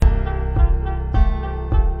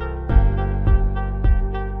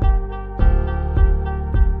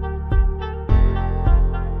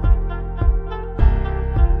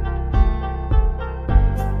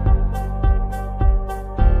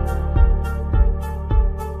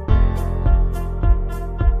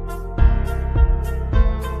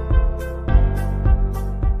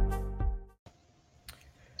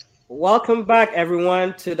welcome back,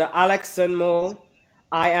 everyone, to the Alex and Mo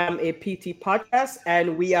I Am a PT podcast,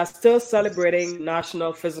 and we are still celebrating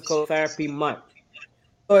National Physical Therapy Month.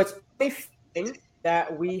 So it's only fitting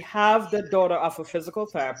that we have the daughter of a physical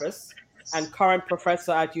therapist and current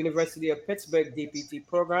professor at University of Pittsburgh DPT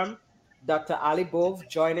program, Dr. Ali Bove,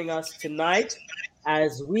 joining us tonight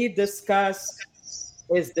as we discuss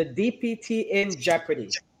is the DPT in Jeopardy.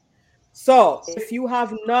 So, if you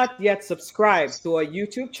have not yet subscribed to our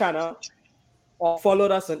YouTube channel or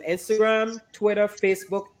followed us on Instagram, Twitter,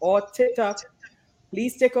 Facebook, or TikTok,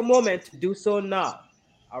 please take a moment to do so now.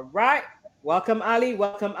 All right. Welcome, Ali.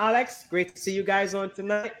 Welcome, Alex. Great to see you guys on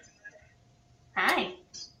tonight. Hi.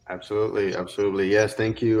 Absolutely, absolutely. Yes,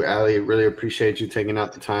 thank you, Ali. Really appreciate you taking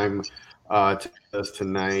out the time to us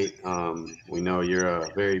tonight. We know you're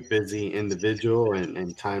a very busy individual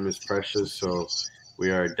and time is precious, so we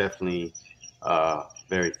are definitely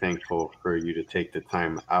very thankful for you to take the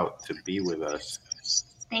time out to be with us.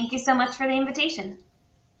 Thank you so much for the invitation.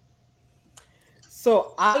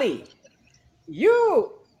 So, Ali,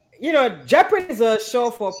 you know, Jeopardy is a show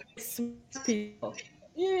for smart people,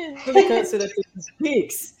 usually considered to be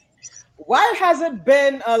geeks. Why has it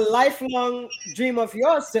been a lifelong dream of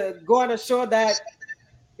yours to go on a show that,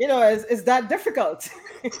 is that difficult?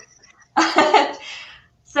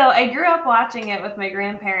 So I grew up watching it with my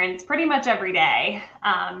grandparents pretty much every day.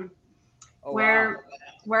 Oh, where wow.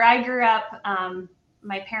 where I grew up,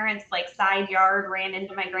 my parents' side yard ran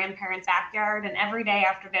into my grandparents' backyard, and every day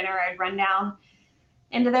after dinner I'd run down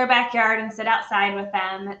into their backyard and sit outside with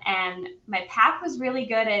them. And my pap was really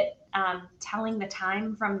good at telling the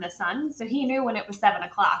time from the sun, so he knew when it was 7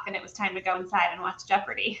 o'clock and it was time to go inside and watch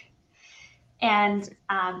Jeopardy. And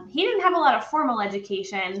he didn't have a lot of formal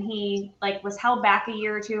education. He was held back a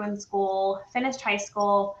year or two in school, finished high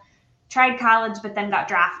school, tried college, but then got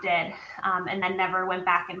drafted, and then never went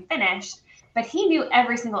back and finished. But he knew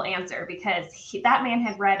every single answer because that man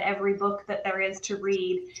had read every book that there is to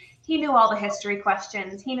read. He knew all the history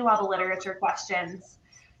questions. He knew all the literature questions.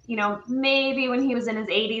 Maybe when he was in his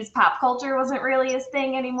 80s, pop culture wasn't really his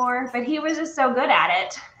thing anymore, but he was just so good at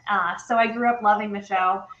it. So I grew up loving the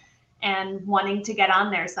show and wanting to get on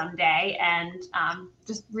there someday, and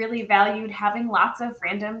just really valued having lots of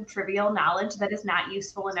random trivial knowledge that is not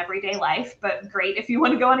useful in everyday life, but great if you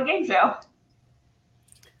want to go on a game show.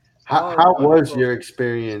 How was your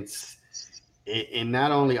experience in not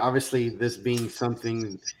only obviously this being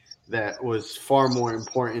something that was far more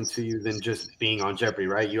important to you than just being on Jeopardy,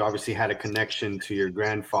 right? You obviously had a connection to your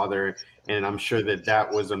grandfather, and I'm sure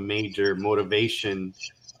that was a major motivation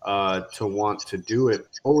to want to do it.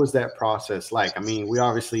 What was that process like? I mean,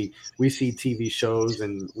 we see TV shows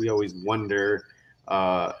and we always wonder,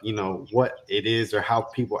 what it is or how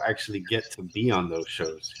people actually get to be on those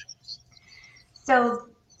shows. So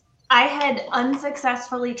I had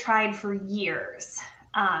unsuccessfully tried for years.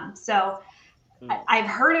 I've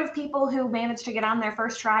heard of people who managed to get on their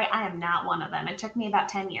first try. I am not one of them. It took me about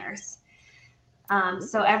 10 years.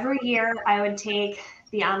 So every year I would take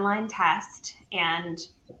the online test and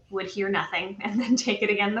would hear nothing, and then take it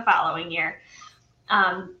again the following year.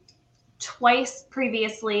 Twice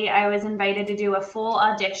previously, I was invited to do a full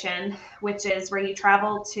audition, which is where you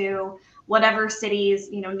travel to whatever cities,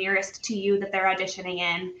 nearest to you that they're auditioning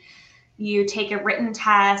in. You take a written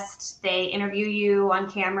test, they interview you on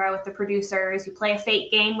camera with the producers, you play a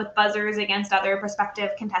fake game with buzzers against other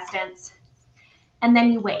prospective contestants, and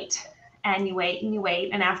then you wait, and you wait, and you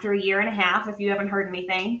wait, and after a year and a half, if you haven't heard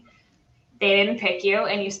anything, they didn't pick you,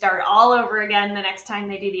 and you start all over again the next time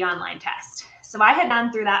they do the online test. So I had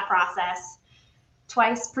gone through that process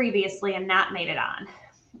twice previously and not made it on.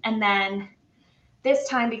 And then this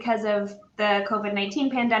time, because of the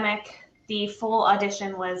COVID-19 pandemic, the full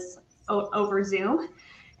audition was over Zoom,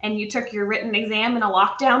 and you took your written exam in a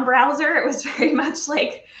lockdown browser. It was very much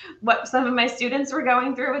like what some of my students were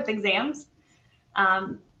going through with exams.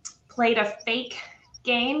 Played a fake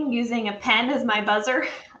game using a pen as my buzzer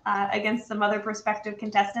against some other prospective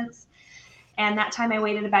contestants. And that time I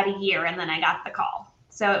waited about a year, and then I got the call.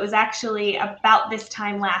 So it was actually about this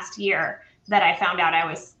time last year that I found out I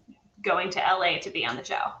was going to LA to be on the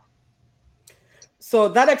show. So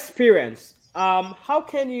that experience, how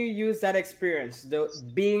can you use that experience,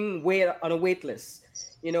 being on a wait list,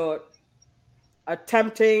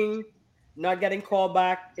 attempting, not getting called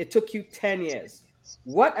back? It took you 10 years.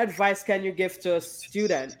 What advice can you give to a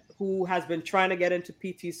student who has been trying to get into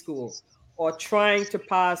PT school or trying to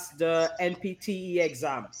pass the NPTE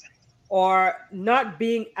exam or not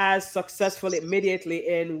being as successful immediately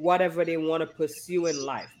in whatever they want to pursue in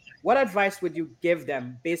life? What advice would you give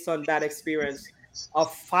them based on that experience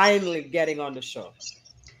of finally getting on the show?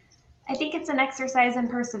 I think it's an exercise in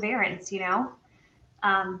perseverance,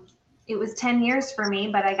 It was 10 years for me,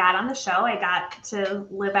 but I got on the show. I got to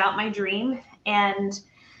live out my dream. And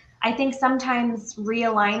I think sometimes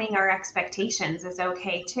realigning our expectations is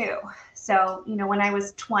okay too. So, when I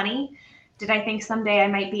was 20, did I think someday I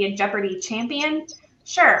might be a Jeopardy champion?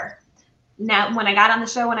 Sure. Now, when I got on the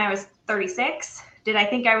show when I was 36, did I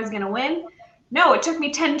think I was going to win? No, it took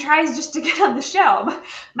me 10 tries just to get on the show.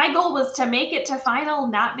 My goal was to make it to final,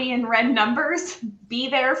 not be in red numbers, be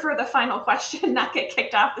there for the final question, not get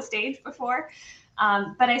kicked off the stage before.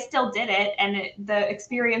 But I still did it, and the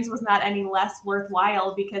experience was not any less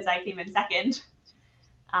worthwhile because I came in second.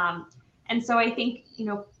 And so I think,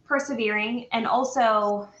 persevering, and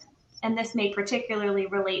also, and this may particularly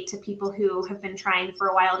relate to people who have been trying for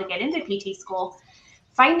a while to get into PT school,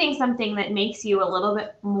 finding something that makes you a little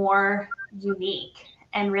bit more unique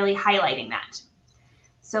and really highlighting that.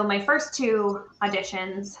 So my first two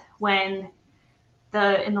auditions, when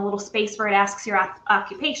in the little space where it asks your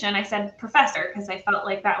occupation, I said professor, because I felt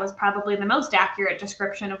like that was probably the most accurate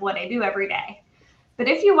description of what I do every day. But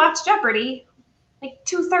if you watch Jeopardy, like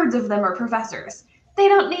 2/3 of them are professors. They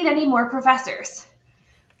don't need any more professors.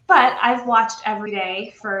 But I've watched every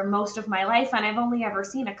day for most of my life, and I've only ever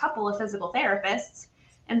seen a couple of physical therapists.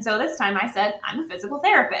 And so this time I said, I'm a physical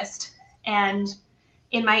therapist. And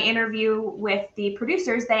in my interview with the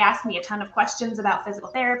producers, they asked me a ton of questions about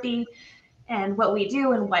physical therapy and what we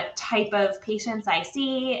do and what type of patients I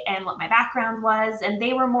see and what my background was. And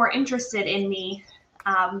they were more interested in me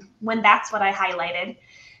when that's what I highlighted,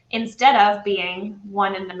 instead of being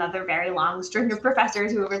one in another very long string of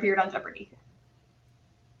professors who have appeared on Jeopardy.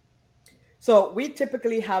 So we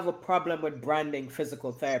typically have a problem with branding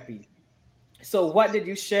physical therapy. So what did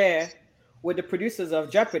you share with the producers of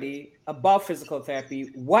Jeopardy about physical therapy?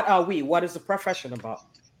 What are we? What is the profession about?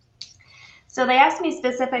 So they asked me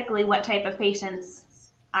specifically what type of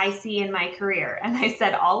patients I see in my career. And I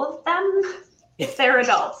said, all of them, if they're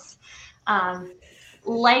adults.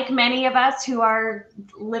 Like many of us who are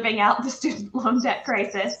living out the student loan debt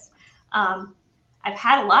crisis, I've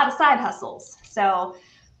had a lot of side hustles. So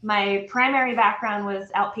my primary background was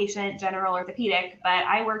outpatient general orthopedic, but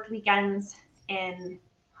I worked weekends in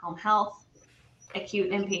home health, acute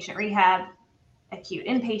inpatient rehab, acute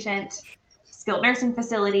inpatient, skilled nursing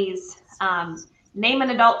facilities. Name an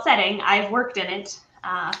adult setting, I've worked in it,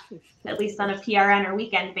 at least on a PRN or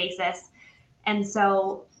weekend basis. And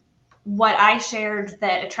so what I shared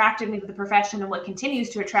that attracted me to the profession and what continues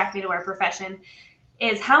to attract me to our profession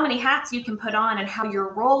is how many hats you can put on and how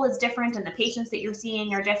your role is different and the patients that you're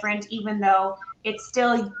seeing are different, even though it's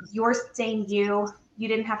still your same you. You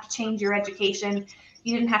didn't have to change your education.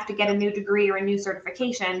 You didn't have to get a new degree or a new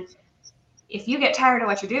certification. If you get tired of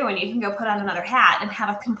what you're doing, you can go put on another hat and have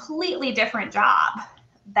a completely different job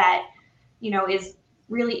that, is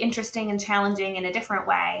really interesting and challenging in a different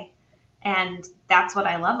way. And that's what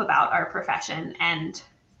I love about our profession.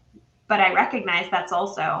 But I recognize that's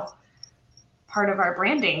also part of our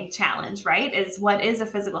branding challenge, right? Is what is a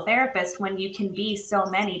physical therapist when you can be so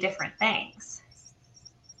many different things?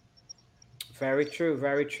 Very true.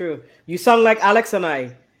 Very true. You sound like Alex and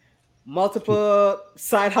I. Multiple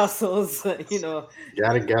side hustles,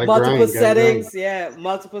 Gotta multiple grind, settings. Yeah,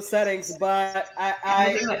 multiple settings. But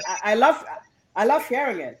I love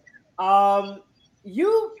hearing it.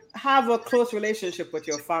 You have a close relationship with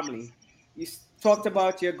your family. You talked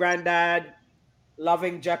about your granddad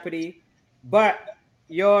loving Jeopardy, but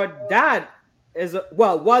your dad is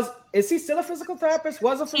he still a physical therapist?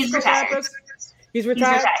 Was a physical therapist? He's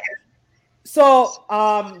retired. So,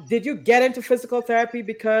 did you get into physical therapy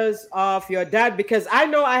because of your dad? Because I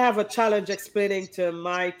know I have a challenge explaining to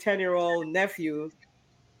my 10-year-old nephew,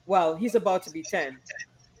 well, he's about to be 10,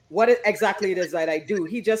 what exactly it is that I do.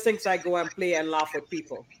 He just thinks I go and play and laugh with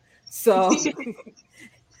people. So,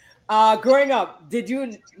 growing up, did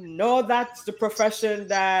you know that's the profession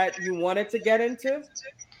that you wanted to get into?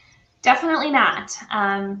 Definitely not.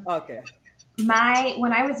 Okay.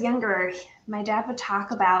 When I was younger, my dad would talk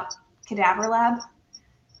about cadaver lab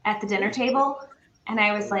at the dinner table, and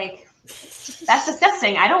I was like, that's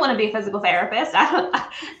disgusting. I don't want to be a physical therapist. I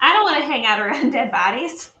don't want to hang out around dead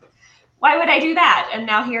bodies. Why would I do that? And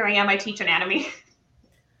now here I am, I teach anatomy.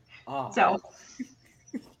 So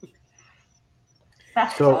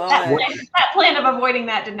that plan of avoiding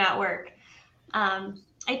that did not work. I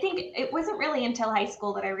think it wasn't really until high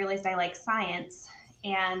school that I realized I liked science.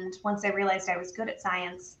 And once I realized I was good at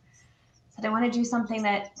science, I said I want to do something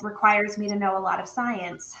that requires me to know a lot of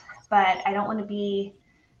science, but I don't want to be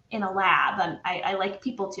in a lab. And I like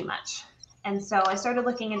people too much. And so I started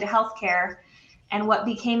looking into healthcare. And what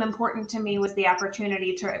became important to me was the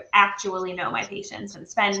opportunity to actually know my patients and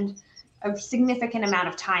spend a significant amount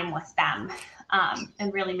of time with them,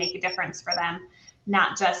 and really make a difference for them,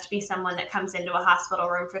 not just be someone that comes into a hospital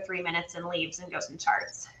room for 3 minutes and leaves and goes and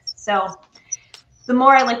charts. So the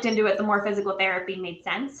more I looked into it, the more physical therapy made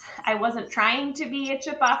sense. I wasn't trying to be a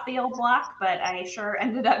chip off the old block, but I sure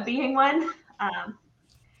ended up being one.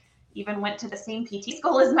 Even went to the same PT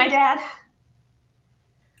school as my dad.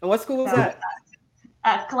 And what school was that?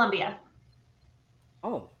 Columbia.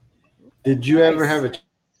 Oh. Did you ever have a chance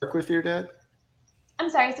to work with your dad? I'm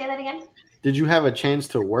sorry, say that again. Did you have a chance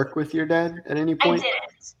to work with your dad at any point? I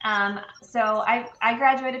didn't. So I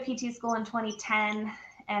graduated PT school in 2010,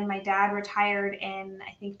 and my dad retired in,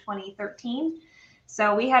 I think, 2013.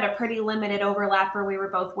 So we had a pretty limited overlap where we were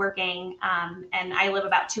both working, and I live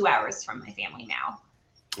about 2 hours from my family now.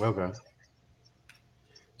 Okay.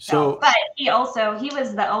 But he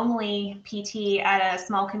was the only PT at a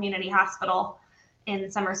small community hospital in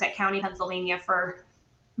Somerset County, Pennsylvania for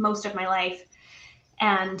most of my life.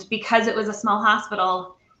 And because it was a small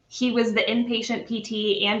hospital, he was the inpatient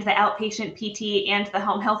PT and the outpatient PT and the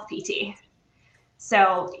home health PT.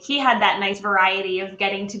 So he had that nice variety of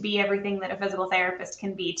getting to be everything that a physical therapist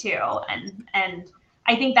can be too. And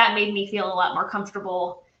I think that made me feel a lot more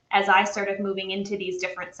comfortable as I started moving into these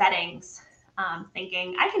different settings,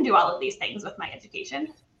 thinking I can do all of these things with my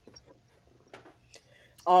education.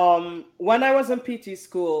 When I was in PT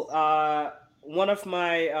school, one of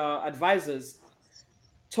my advisors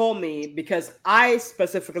told me, because I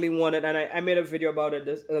specifically wanted, and I made a video about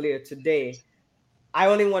it earlier today, I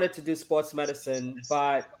only wanted to do sports medicine,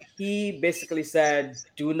 but he basically said,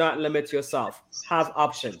 do not limit yourself, have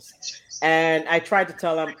options. And I tried to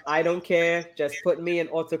tell him, I don't care, just put me in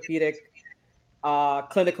orthopedic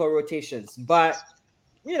clinical rotations. But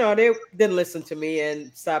they didn't listen to me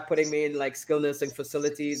and started putting me in like skilled nursing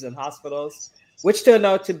facilities and hospitals, which turned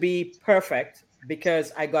out to be perfect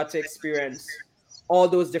because I got to experience all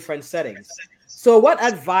those different settings. So what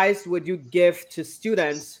advice would you give to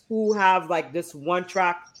students who have like this one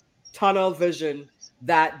track tunnel vision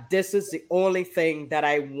that this is the only thing that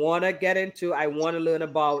I want to get into, I want to learn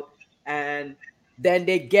about, and then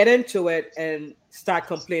they get into it and start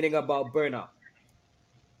complaining about burnout?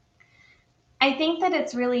 I think that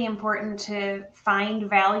it's really important to find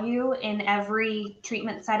value in every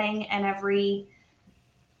treatment setting and every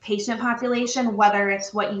patient population, whether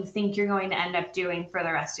it's what you think you're going to end up doing for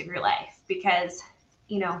the rest of your life. Because,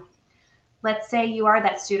 let's say you are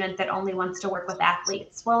that student that only wants to work with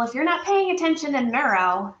athletes. Well, if you're not paying attention in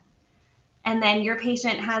neuro, and then your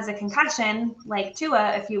patient has a concussion like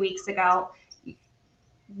Tua a few weeks ago,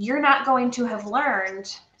 you're not going to have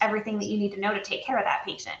learned everything that you need to know to take care of that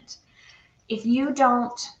patient. If you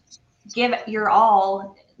don't give your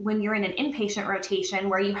all when you're in an inpatient rotation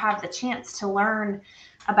where you have the chance to learn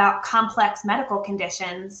about complex medical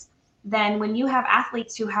conditions, then when you have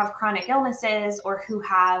athletes who have chronic illnesses or who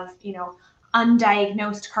have,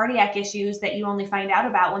 undiagnosed cardiac issues that you only find out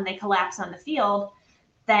about when they collapse on the field,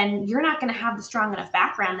 then you're not going to have the strong enough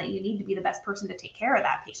background that you need to be the best person to take care of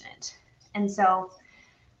that patient. And so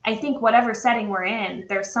I think whatever setting we're in,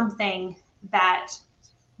 there's something that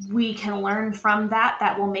we can learn from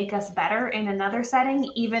that will make us better in another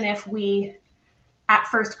setting, even if we at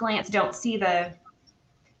first glance don't see the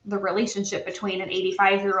relationship between an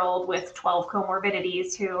 85-year-old with 12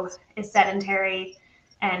 comorbidities who is sedentary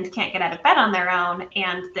and can't get out of bed on their own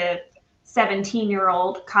and the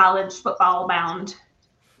 17-year-old college football bound,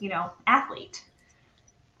 athlete.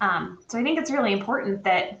 So I think it's really important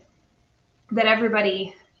that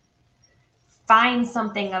everybody finds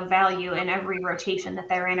something of value in every rotation that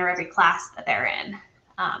they're in or every class that they're in.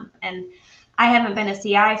 And I haven't been a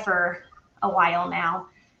CI for a while now,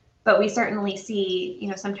 but we certainly see,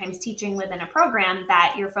 sometimes teaching within a program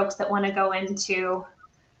that your folks that want to go into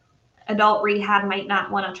adult rehab might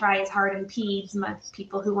not want to try as hard in peds.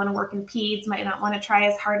 People who want to work in peds might not want to try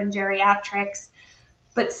as hard in geriatrics.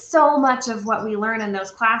 But so much of what we learn in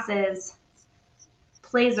those classes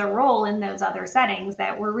plays a role in those other settings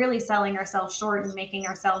that we're really selling ourselves short and making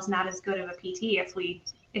ourselves not as good of a PT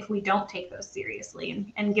if we don't take those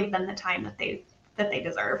seriously and give them the time that they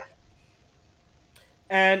deserve.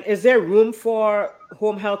 And is there room for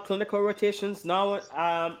home health clinical rotations now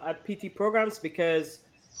at PT programs? Because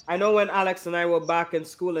I know when Alex and I were back in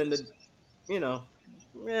school over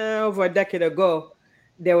a decade ago,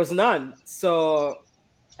 there was none. So,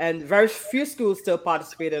 and very few schools still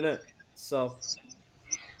participate in it. So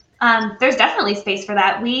there's definitely space for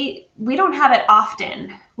that. We don't have it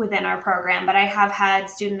often within our program, but I have had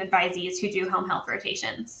student advisees who do home health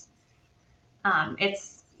rotations.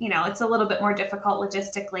 It's it's a little bit more difficult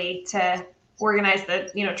logistically to organize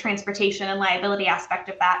the, transportation and liability aspect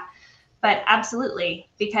of that. But absolutely,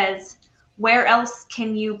 because where else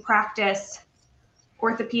can you practice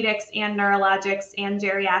orthopedics and neurologics and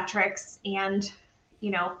geriatrics and,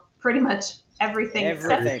 pretty much everything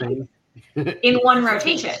except in one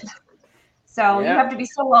rotation? So you have to be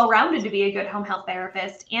so well-rounded to be a good home health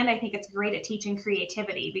therapist. And I think it's great at teaching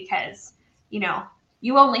creativity because,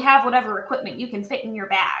 you only have whatever equipment you can fit in your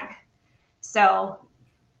bag. So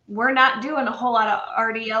we're not doing a whole lot of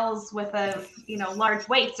RDLs with large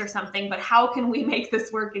weights or something, but how can we make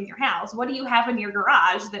this work in your house? What do you have in your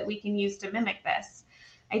garage that we can use to mimic this?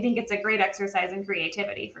 I think it's a great exercise in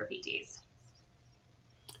creativity for PTs.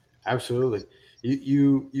 Absolutely.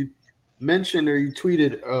 You mentioned, or you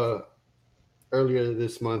tweeted earlier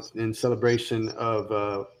this month in celebration of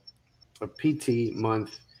a PT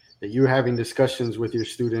month, that you were having discussions with your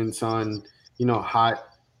students on,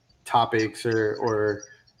 hot topics or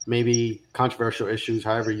maybe controversial issues,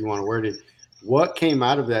 however you want to word it. What came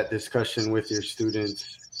out of that discussion with your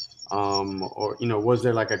students? Or, was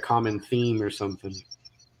there like a common theme or something?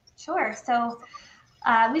 Sure. So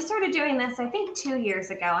we started doing this, I think, 2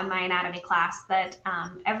 years ago in my anatomy class, that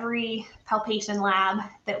every palpation lab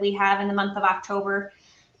that we have in the month of October,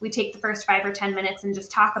 we take the first 5 or 10 minutes and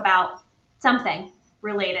just talk about something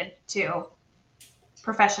related to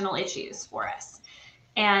professional issues for us.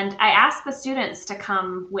 And I asked the students to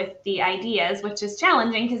come with the ideas, which is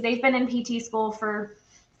challenging because they've been in PT school for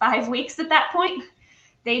 5 weeks at that point.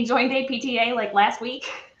 They joined APTA like last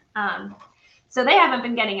week. So they haven't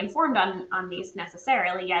been getting informed on these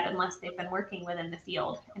necessarily yet, unless they've been working within the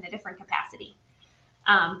field in a different capacity.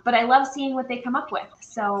 But I love seeing what they come up with.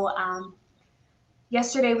 So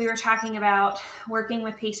yesterday we were talking about working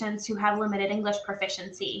with patients who have limited English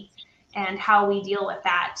proficiency and how we deal with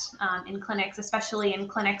that in clinics, especially in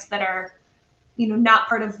clinics that are, not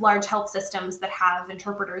part of large health systems that have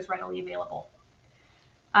interpreters readily available.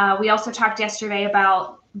 We also talked yesterday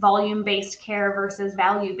about volume-based care versus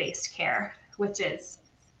value-based care, which is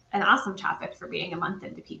an awesome topic for being a month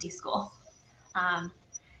into PT school.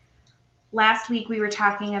 Last week we were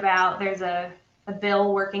talking about there's a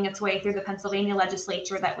bill working its way through the Pennsylvania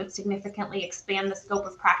legislature that would significantly expand the scope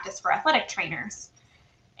of practice for athletic trainers.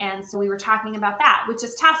 And so we were talking about that, which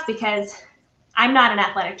is tough because I'm not an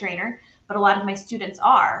athletic trainer, but a lot of my students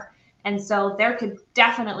are. And so there could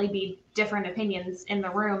definitely be different opinions in the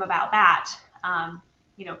room about that.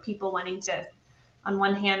 People wanting to, on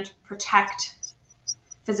one hand, protect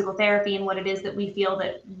physical therapy and what it is that we feel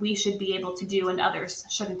that we should be able to do and others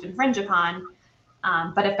shouldn't infringe upon.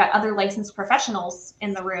 But I've got other licensed professionals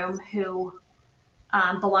in the room who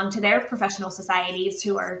belong to their professional societies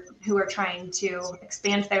who are trying to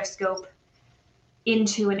expand their scope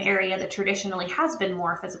into an area that traditionally has been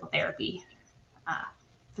more physical therapy's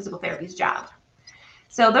job.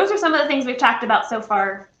 So those are some of the things we've talked about so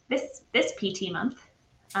far this PT month.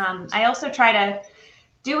 I also try to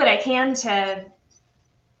do what I can to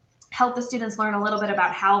help the students learn a little bit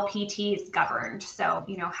about how PT is governed. So,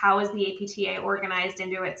 how is the APTA organized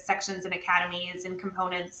into its sections and academies and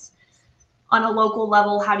components? On a local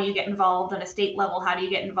level, how do you get involved? On a state level, how do you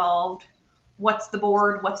get involved? What's the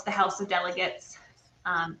board? What's the House of Delegates?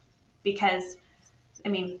 Because,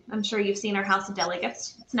 I'm sure you've seen our House of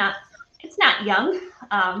Delegates. It's not young.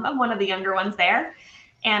 I'm one of the younger ones there.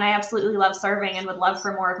 And I absolutely love serving and would love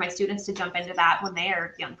for more of my students to jump into that when they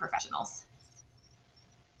are young professionals.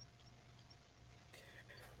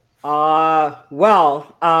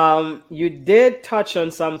 You did touch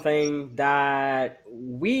on something that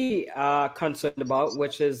we are concerned about,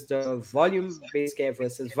 which is the volume-based care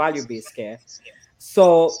versus value-based care.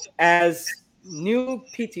 So as new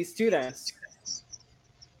PT students,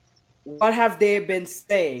 what have they been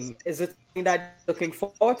saying? Is it something that you're looking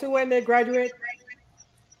forward to when they graduate?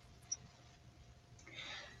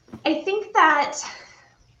 I think that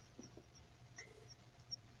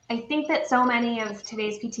so many of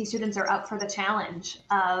today's PT students are up for the challenge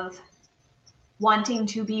of wanting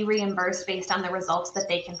to be reimbursed based on the results that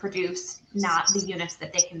they can produce, not the units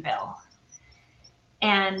that they can bill.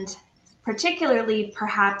 And particularly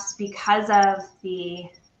perhaps because of the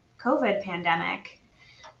COVID pandemic,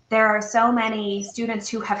 there are so many students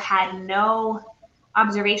who have had no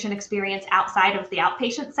observation experience outside of the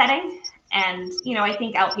outpatient setting. And, I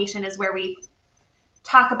think outpatient is where we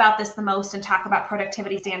talk about this the most and talk about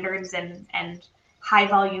productivity standards and high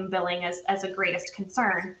volume billing as a greatest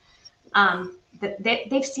concern.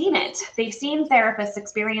 They've seen it. They've seen therapists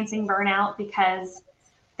experiencing burnout because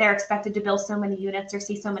they're expected to bill so many units or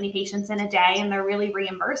see so many patients in a day, and they're really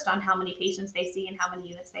reimbursed on how many patients they see and how many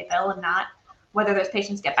units they bill, and not whether those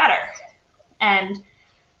patients get better. And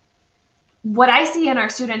what I see in our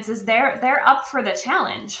students is they're up for the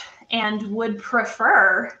challenge and would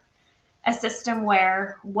prefer a system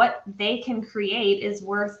where what they can create is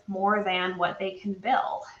worth more than what they can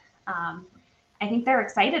bill. I think they're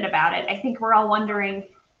excited about it. I think we're all wondering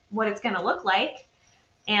what it's going to look like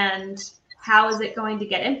and how is it going to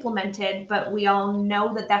get implemented, but we all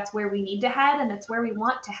know that that's where we need to head and it's where we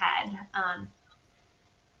want to head.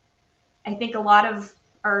 I think a lot of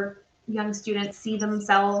our young students see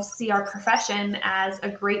our profession as a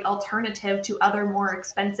great alternative to other more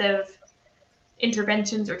expensive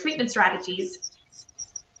interventions or treatment strategies.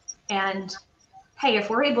 And hey, if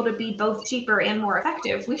we're able to be both cheaper and more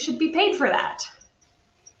effective, we should be paid for that.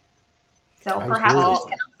 So perhaps this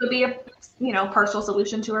can also be a partial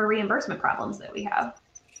solution to our reimbursement problems that we have.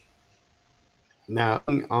 Now,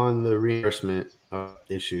 on the reimbursement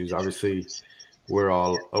issues, obviously, we're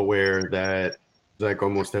all aware that like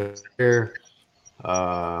almost every year,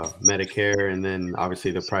 Medicare and then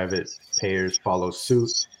obviously the private payers follow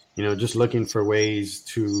suit. Just looking for ways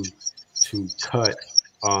to cut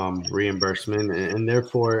reimbursement and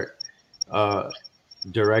therefore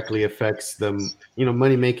directly affects the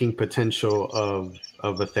money making potential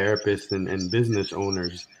of a therapist and business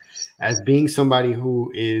owners. As being somebody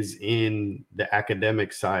who is in the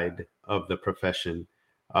academic side of the profession,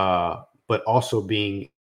 but also being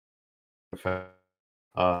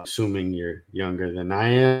assuming you're younger than I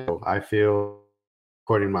am, so I feel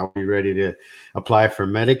according to my be ready to apply for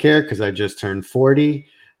Medicare because I just turned 40.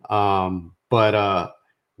 But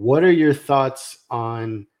what are your thoughts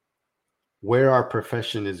on where our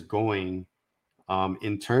profession is going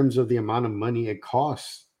in terms of the amount of money it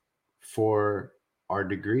costs for our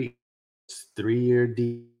degree? It's 3-year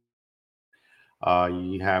degree.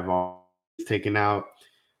 You have all taken out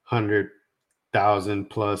 100,000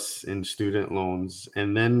 plus in student loans,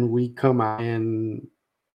 and then we come out and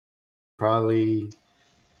probably,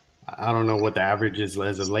 I don't know what the average is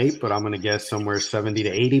as of late, but I'm going to guess somewhere 70 to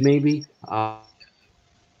 80 maybe.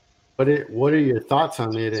 What are your thoughts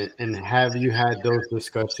on it, and have you had those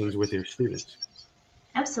discussions with your students?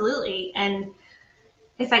 Absolutely. And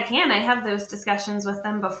if I can, I have those discussions with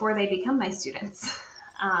them before they become my students.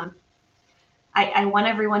 I want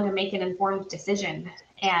everyone to make an informed decision.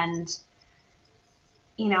 And,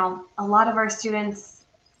 a lot of our students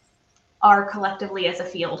are collectively as a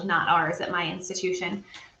field, not ours at my institution.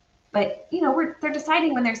 But, they're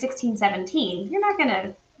deciding when they're 16, 17,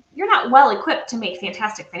 you're not well equipped to make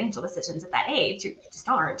fantastic financial decisions at that age. You just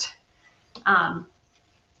aren't. And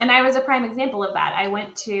I was a prime example of that. I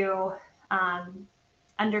went to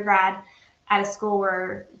undergrad at a school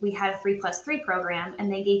where we had a 3+3 program,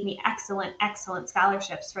 and they gave me excellent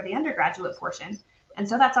scholarships for the undergraduate portion. And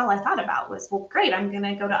so that's all I thought about was, well, great, I'm going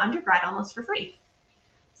to go to undergrad almost for free.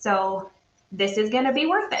 So this is going to be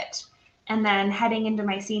worth it. And then heading into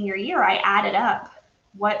my senior year, I added up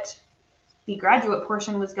what the graduate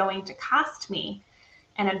portion was going to cost me.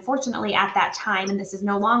 And unfortunately, at that time, and this is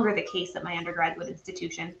no longer the case at my undergraduate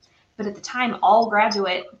institution, but at the time, all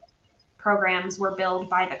graduate programs were billed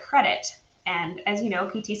by the credit. And as you know,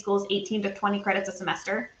 PT school is 18 to 20 credits a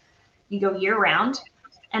semester. You go year round.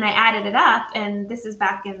 And I added it up, and this is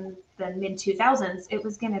back in the mid 2000s. It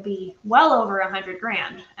was going to be well over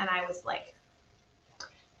 $100,000. And I was like,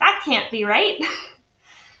 that can't be right.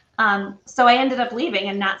 So I ended up leaving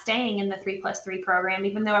and not staying in the 3+3 program,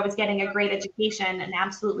 even though I was getting a great education and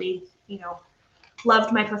absolutely,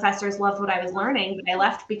 loved my professors, loved what I was learning, but I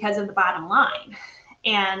left because of the bottom line.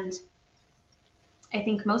 And I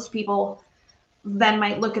think most people then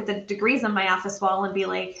might look at the degrees on my office wall and be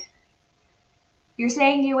like, you're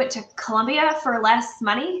saying you went to Columbia for less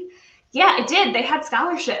money? Yeah, it did. They had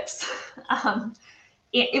scholarships.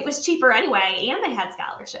 It was cheaper anyway, and they had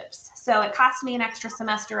scholarships. So it cost me an extra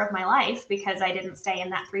semester of my life because I didn't stay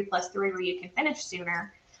in that 3+3 where you can finish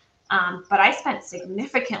sooner. But I spent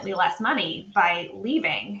significantly less money by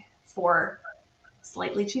leaving for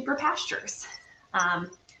slightly cheaper pastures.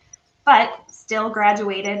 But still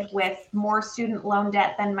graduated with more student loan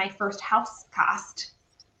debt than my first house cost.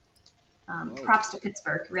 Props to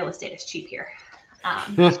Pittsburgh. Real estate is cheap here. I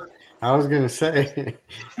was going to say.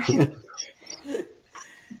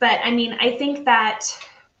 But I mean, I think that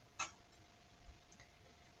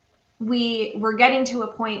we're getting to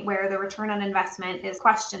a point where the return on investment is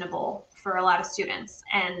questionable for a lot of students.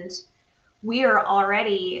 And we are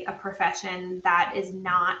already a profession that is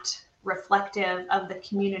not reflective of the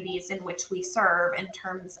communities in which we serve in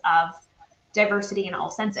terms of diversity in all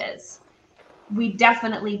senses. we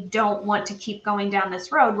definitely don't want to keep going down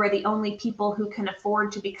this road where the only people who can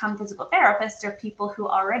afford to become physical therapists are people who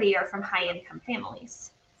already are from high income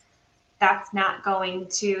families. That's not going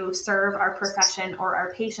to serve our profession or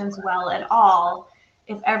our patients well at all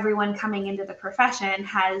if everyone coming into the profession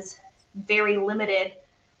has very limited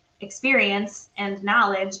experience and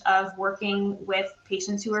knowledge of working with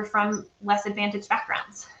patients who are from less advantaged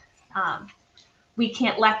backgrounds. We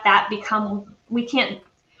can't let that become, we can't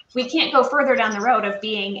go further down the road of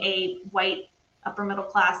being a white upper middle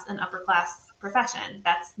class and upper class profession.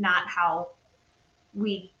 That's not how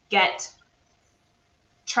we get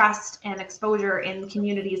trust and exposure in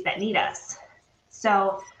communities that need us.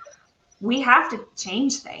 So we have to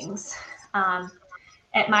change things.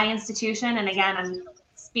 At my institution, and again, I'm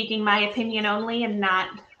speaking my opinion only and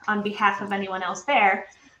not on behalf of anyone else there,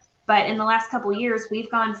 but in the last couple of years, we've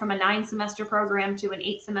gone from a 9-semester program to an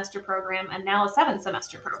 8-semester program and now a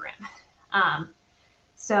 7-semester program.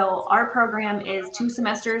 So our program is 2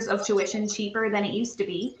 semesters of tuition cheaper than it used to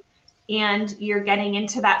be. And you're getting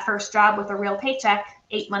into that first job with a real paycheck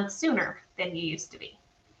 8 months sooner than you used to be.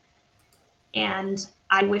 And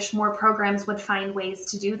I wish more programs would find ways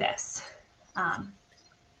to do this.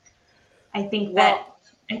 I think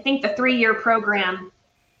the 3-year program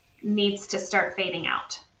needs to start fading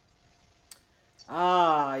out.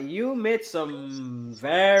 You made some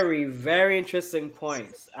very, very interesting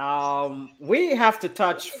points. We have to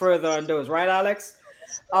touch further on those, right, Alex?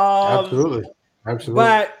 Absolutely.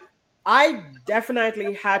 But I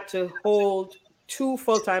definitely had to hold 2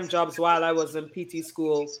 full-time jobs while I was in PT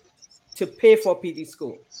school to pay for PT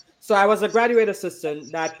school. So I was a graduate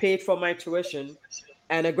assistant that paid for my tuition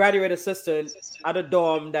and a graduate assistant at a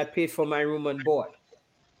dorm that paid for my room and board.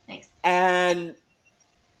 Thanks. And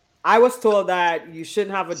I was told that you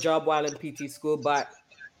shouldn't have a job while in PT school, but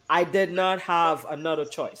I did not have another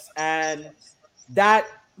choice. And that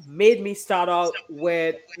made me start out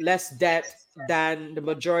with less debt than the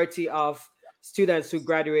majority of students who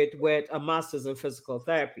graduate with a master's in physical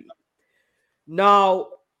therapy. Now,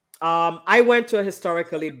 I went to a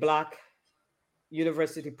historically Black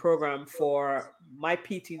university program for my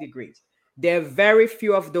PT degree. There are very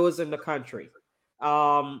few of those in the country.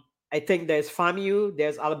 I think there's FAMU,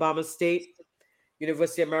 there's Alabama State,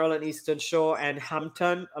 University of Maryland Eastern Shore, and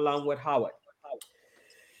Hampton, along with Howard.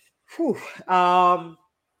 Whew.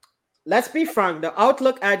 Let's be frank, the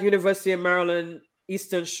outlook at University of Maryland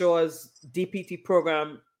Eastern Shore's DPT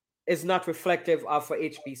program is not reflective of a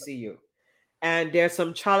HBCU. And there's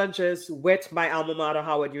some challenges with my alma mater,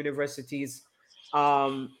 Howard University's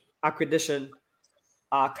accreditation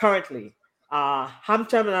currently.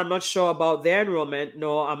 Hampton, and I'm not sure about their enrollment,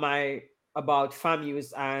 nor am I about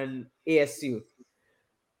FAMU's and ASU.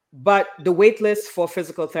 But the wait list for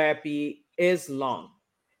physical therapy is long.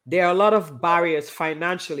 There are a lot of barriers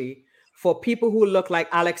financially for people who look like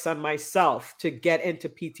Alex and myself to get into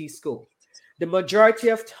PT school. The majority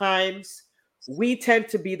of times, we tend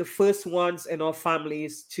to be the first ones in our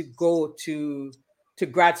families to go to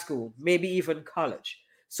grad school, maybe even college.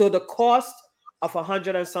 So the cost of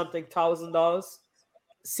 $100 and something thousand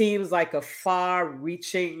seems like a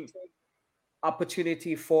far-reaching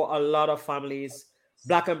opportunity for a lot of families,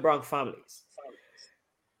 Black and brown families.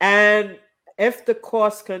 And if the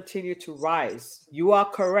costs continue to rise, you are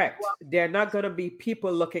correct. There are not going to be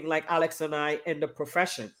people looking like Alex and I in the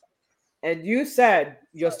profession. And you said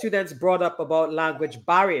your students brought up about language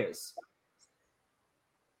barriers.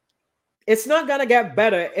 It's not going to get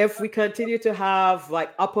better if we continue to have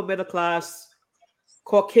like upper middle class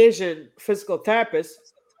Caucasian physical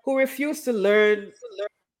therapists who refuse to learn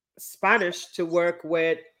Spanish to work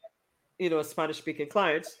with, Spanish speaking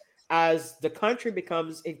clients as the country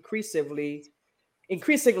becomes increasingly,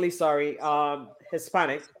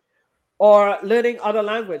 Hispanic, or learning other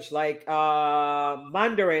language like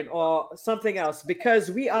Mandarin or something else,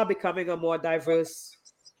 because we are becoming a more diverse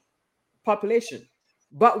population.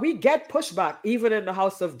 But we get pushback even in the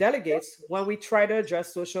House of Delegates when we try to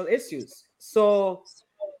address social issues. So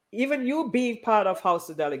even you being part of House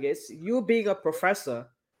of Delegates, you being a professor,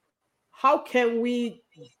 how can we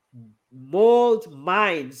mold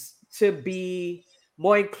minds to be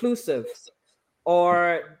more inclusive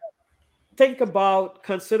or think about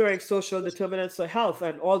considering social determinants of health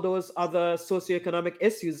and all those other socioeconomic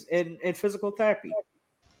issues in physical therapy?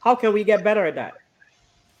 How can we get better at that?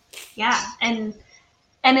 Yeah, and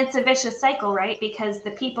it's a vicious cycle, right? Because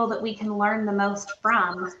the people that we can learn the most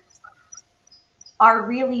from are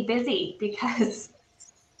really busy because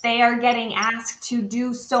they are getting asked to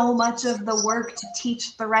do so much of the work to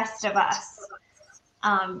teach the rest of us.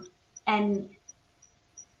 And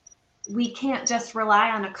we can't just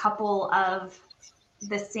rely on a couple of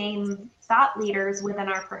the same thought leaders within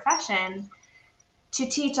our profession to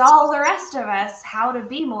teach all the rest of us how to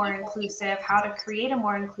be more inclusive, how to create a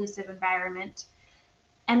more inclusive environment.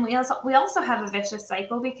 And we also have a vicious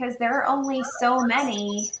cycle because there are only so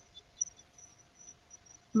many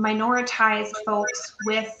minoritized folks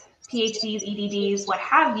with PhDs, EDDs, what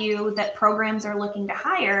have you, that programs are looking to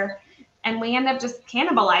hire. And we end up just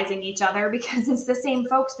cannibalizing each other because it's the same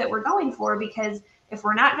folks that we're going for, because if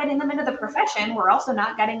we're not getting them into the profession, we're also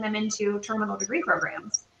not getting them into terminal degree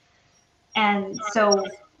programs. And so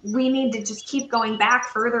we need to just keep going back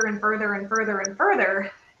further and further and further and further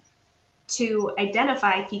to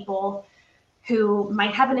identify people who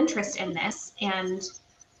might have an interest in this and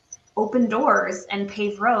open doors and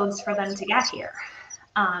pave roads for them to get here.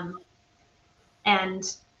 And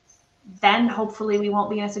then hopefully we won't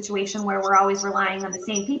be in a situation where we're always relying on the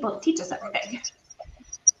same people to teach us everything.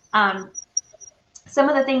 Some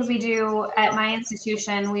of the things we do at my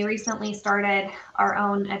institution, we recently started our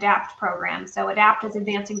own ADAPT program. So ADAPT is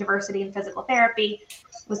Advancing Diversity in Physical Therapy.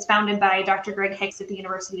 It was founded by Dr. Greg Hicks at the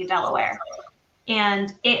University of Delaware.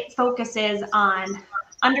 And it focuses on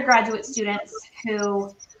undergraduate students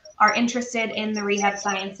who are interested in the rehab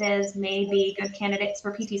sciences, may be good candidates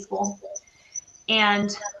for PT school,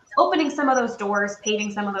 and opening some of those doors,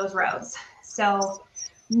 paving some of those roads. So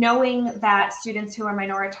knowing that students who are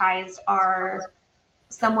minoritized are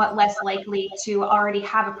somewhat less likely to already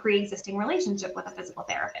have a pre-existing relationship with a physical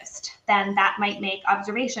therapist, then that might make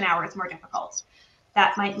observation hours more difficult.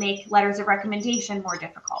 That might make letters of recommendation more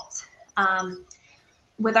difficult.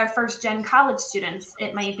 With our first gen college students,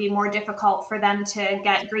 it might be more difficult for them to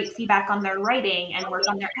get great feedback on their writing and work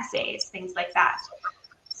on their essays, things like that.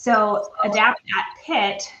 So ADAPT at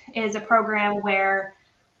Pitt is a program where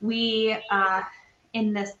we have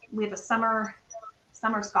a summer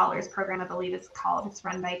scholars program, I believe it's called. It's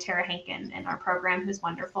run by Tara Hankin in our program, who's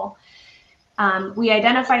wonderful. We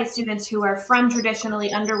identify students who are from traditionally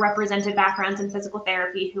underrepresented backgrounds in physical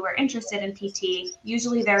therapy who are interested in PT.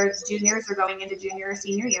 Usually they're juniors or going into junior or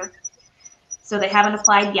senior year, so they haven't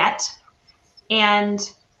applied yet.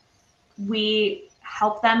 And we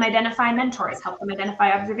help them identify mentors, help them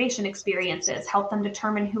identify observation experiences, help them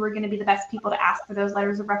determine who are going to be the best people to ask for those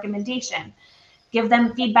letters of recommendation, give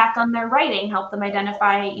them feedback on their writing, help them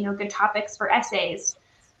identify, good topics for essays.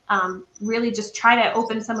 Really just try to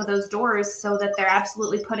open some of those doors so that they're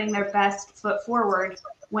absolutely putting their best foot forward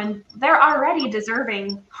when they're already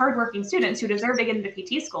deserving, hardworking students who deserve to get into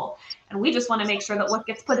PT school. And we just want to make sure that what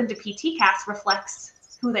gets put into PT cast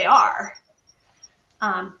reflects who they are.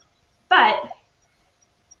 But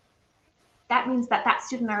that means that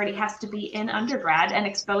student already has to be in undergrad and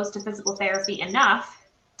exposed to physical therapy enough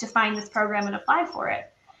to find this program and apply for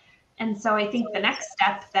it. And so I think the next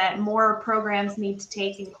step that more programs need to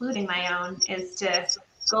take, including my own, is to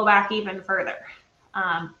go back even further.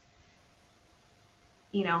 High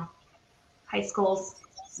schools,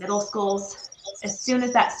 middle schools, as soon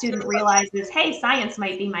as that student realizes, hey, science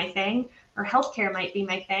might be my thing, or healthcare might be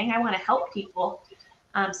my thing, I want to help people,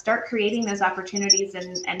 start creating those opportunities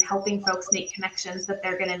and helping folks make connections that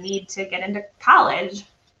they're going to need to get into college.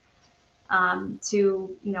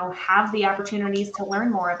 To have the opportunities to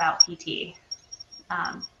learn more about PT.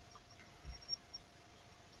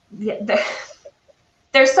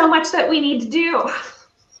 There's so much that we need to do,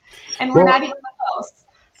 and we're not even close.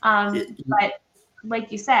 But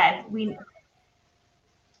like you said, we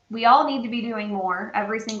all need to be doing more.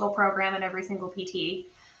 Every single program and every single PT.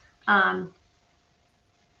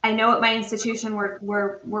 I know at my institution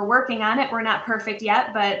we're working on it. We're not perfect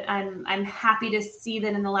yet, but I'm happy to see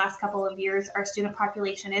that in the last couple of years, our student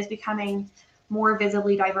population is becoming more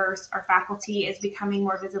visibly diverse. Our faculty is becoming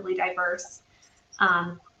more visibly diverse.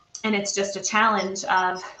 And it's just a challenge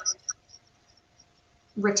of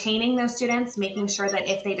retaining those students, making sure that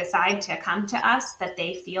if they decide to come to us, that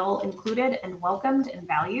they feel included and welcomed and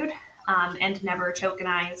valued, and never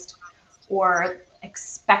tokenized or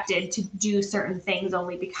expected to do certain things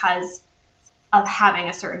only because of having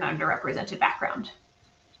a certain underrepresented background.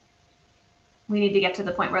 We need to get to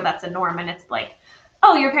the point where that's a norm and it's like,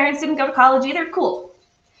 oh, your parents didn't go to college either? Cool.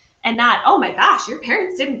 And not, oh my gosh, your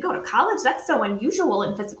parents didn't go to college? That's so unusual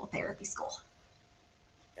in physical therapy school.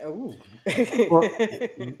 Oh. Well,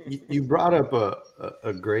 you brought up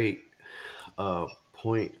a great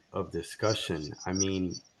point of discussion. I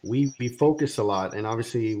mean, we focus a lot, and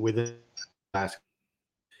obviously within the last,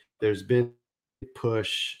 there's been a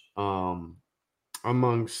push amongst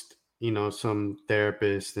some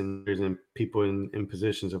therapists and people in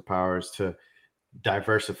positions of powers to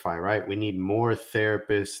diversify, right? We need more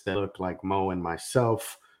therapists that look like Mo and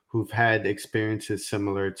myself, who've had experiences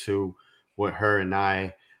similar to what her and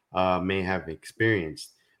I may have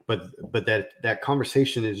experienced. But that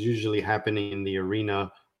conversation is usually happening in the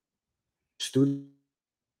arena student,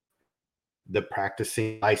 the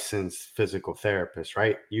practicing licensed physical therapist,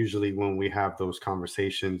 right? Usually when we have those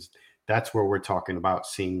conversations, that's where we're talking about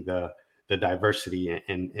seeing the diversity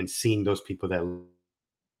and seeing those people that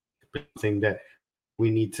thing that we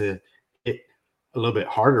need to hit a little bit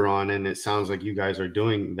harder on, and it sounds like you guys are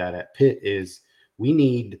doing that at Pitt, is we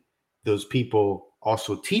need those people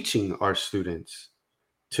also teaching our students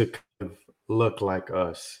to kind of look like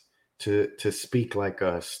us, to speak like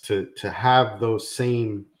us, to have those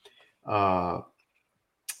same uh,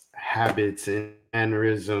 habits and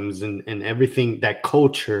mannerisms and everything, that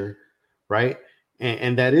culture, right?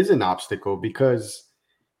 And that is an obstacle because,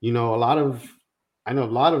 you know, I know a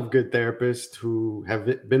lot of good therapists who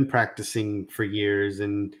have been practicing for years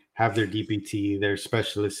and have their DPT, their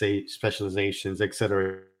specializations,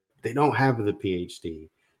 etc. They don't have the PhD,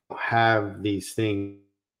 don't have these things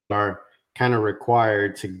are kind of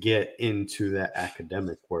required to get into the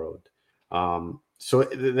academic world. So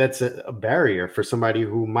that's a barrier for somebody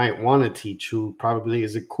who might want to teach, who probably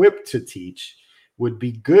is equipped to teach. Would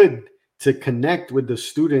be good to connect with the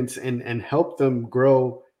students and help them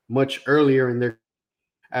grow much earlier in their,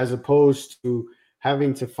 as opposed to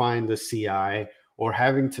having to find the CI or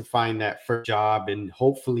having to find that first job and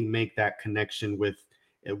hopefully make that connection with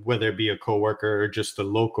whether it be a coworker or just a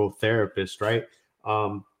local therapist, right?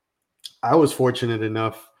 I was fortunate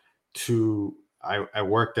enough to I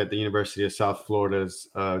worked at the University of South Florida's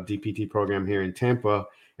DPT program here in Tampa,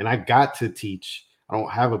 and I got to teach. I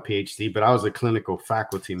don't have a PhD, but I was a clinical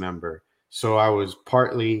faculty member, so I was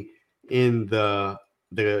partly in the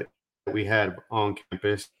we had on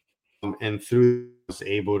campus, and through I was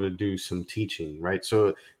able to do some teaching. Right,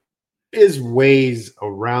 so is ways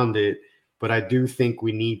around it, but I do think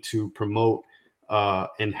we need to promote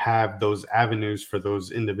and have those avenues for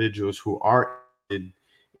those individuals who are in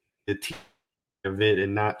the teaching of it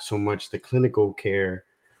and not so much the clinical care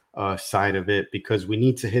side of it, because we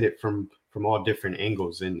need to hit it from all different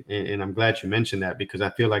angles. And I'm glad you mentioned that, because I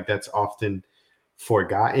feel like that's often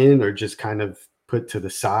forgotten or just kind of put to the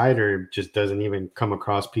side, or just doesn't even come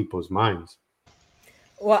across people's minds.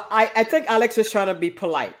 Well, I think Alex is trying to be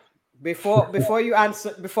polite. Before you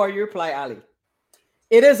answer, before you reply, Ali,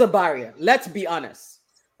 it is a barrier. Let's be honest.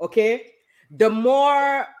 Okay. The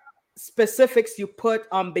more specifics you put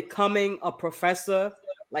on becoming a professor,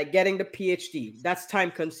 like getting the PhD, that's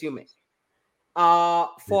time consuming.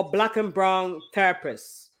 For black and brown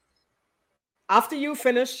therapists, after you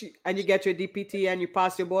finish and you get your DPT and you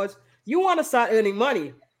pass your boards, you want to start earning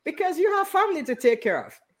money because you have family to take care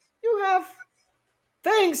of. You have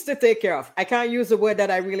things to take care of. I can't use the word that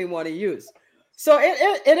I really want to use. So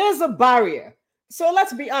it is a barrier. So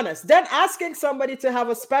let's be honest. Then asking somebody to have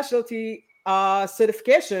a specialty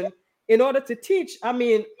certification in order to teach, I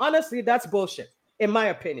mean, honestly, that's bullshit, in my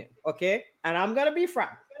opinion. Okay. And I'm going to be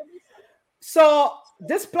frank. So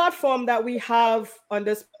this platform that we have on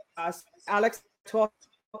this podcast, Alex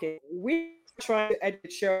talking, we try to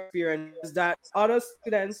educate, share experiences that other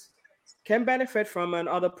students can benefit from and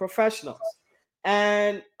other professionals.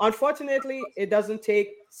 And unfortunately, it doesn't take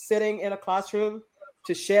sitting in a classroom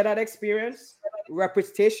to share that experience.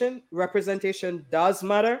 Representation does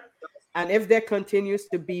matter. And if there continues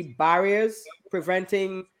to be barriers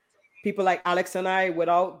preventing people like Alex and I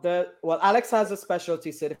without well, Alex has a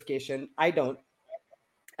specialty certification. I don't.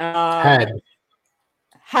 Uh, Had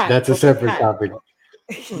had, That's a okay, separate topic.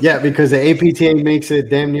 Yeah, because the APTA makes it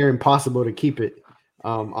damn near impossible to keep it.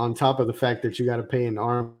 On top of the fact that you got to pay an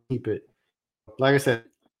arm to keep it. Like I said,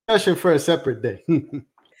 discussion for a separate day.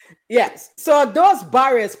 Yes. So those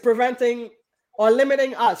barriers preventing or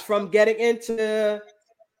limiting us from getting into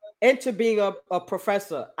being a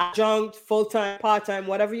professor, adjunct, full-time, part-time,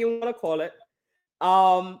 whatever you want to call it,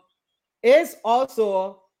 um, is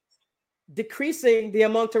also decreasing the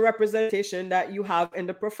amount of representation that you have in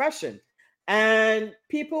the profession. And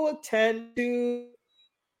people tend to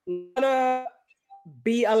want to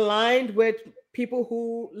be aligned with people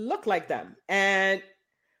who look like them. And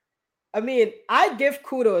I mean, I give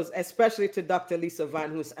kudos, especially to Dr. Lisa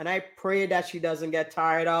Van Hoos, and I pray that she doesn't get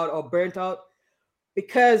tired out or burnt out,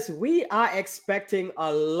 because we are expecting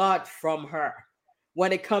a lot from her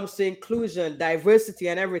when it comes to inclusion, diversity,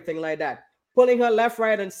 and everything like that, pulling her left,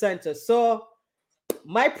 right, and center. So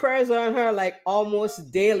my prayers are on her like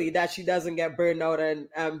almost daily that she doesn't get burned out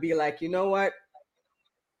and be like, you know what,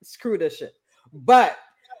 screw this shit. But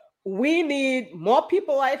we need more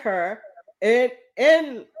people like her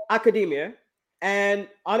in academia. And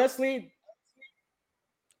honestly,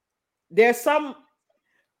 there's some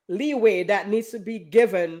leeway that needs to be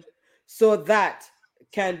given so that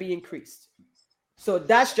can be increased. So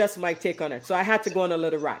that's just my take on it. So I had to go on a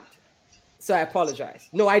little rant. So I apologize.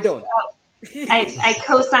 No, I don't. I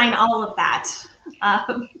co-sign all of that.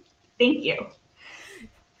 Thank you.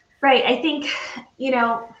 Right. I think,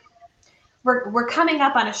 we're coming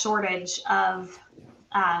up on a shortage of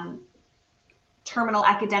terminal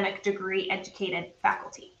academic degree educated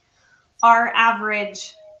faculty. Our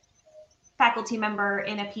average faculty member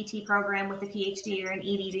in a PT program with a PhD or an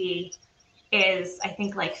EDD is, I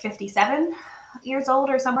think, like 57 years old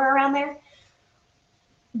or somewhere around there.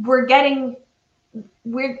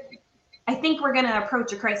 I think we're going to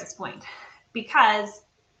approach a crisis point, because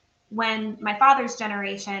when my father's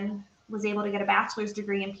generation was able to get a bachelor's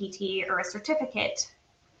degree in PT or a certificate,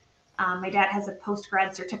 my dad has a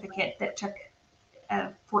post-grad certificate that took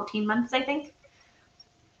 14 months, I think,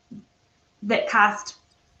 that cost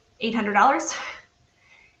 $800.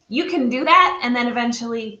 You can do that and then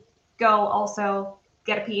eventually go also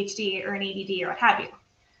get a PhD or an EDD or what have you.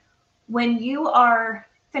 When you are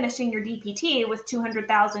finishing your DPT with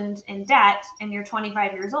 $200,000 in debt and you're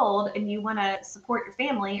 25 years old and you want to support your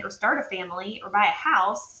family or start a family or buy a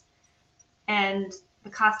house, and the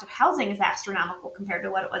cost of housing is astronomical compared to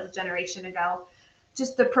what it was a generation ago,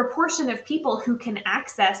 just the proportion of people who can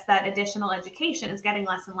access that additional education is getting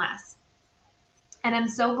less and less. And I'm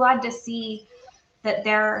so glad to see that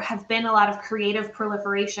there have been a lot of creative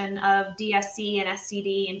proliferation of DSC and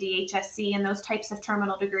SCD and DHSC and those types of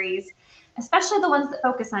terminal degrees, especially the ones that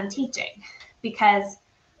focus on teaching, because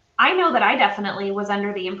I know that I definitely was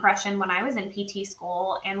under the impression when I was in PT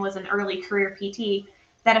school and was an early career PT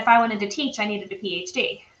that if I wanted to teach, I needed a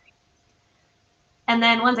PhD. And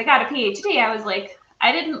then once I got a PhD, I was like,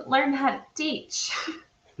 I didn't learn how to teach.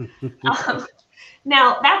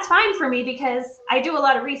 Now, that's fine for me because I do a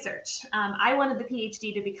lot of research. I wanted the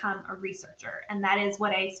PhD to become a researcher, and that is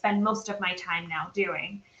what I spend most of my time now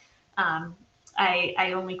doing.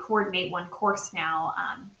 I only coordinate one course now,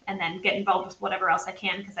 and then get involved with whatever else I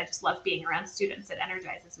can because I just love being around students. It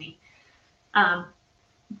energizes me.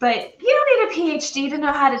 But you don't need a PhD to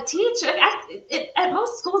know how to teach. At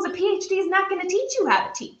most schools, a PhD is not going to teach you how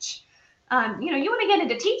to teach. You want to get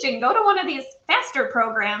into teaching, go to one of these faster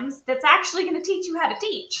programs that's actually going to teach you how to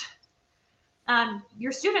teach.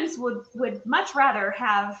 Your students would much rather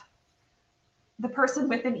have the person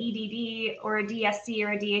with an EDD or a DSC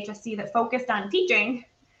or a DHSC that focused on teaching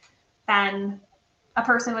than a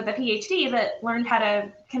person with a PhD that learned how to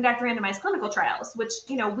conduct randomized clinical trials, which,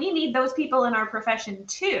 we need those people in our profession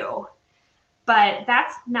too. But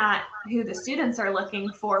that's not who the students are looking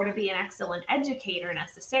for to be an excellent educator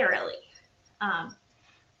necessarily.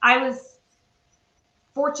 I was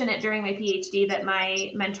fortunate during my PhD that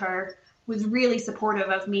my mentor was really supportive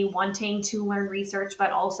of me wanting to learn research,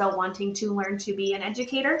 but also wanting to learn to be an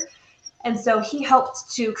educator. And so he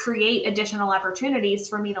helped to create additional opportunities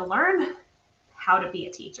for me to learn how to be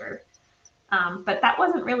a teacher. But that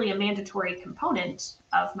wasn't really a mandatory component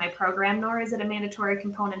of my program, nor is it a mandatory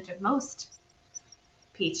component of most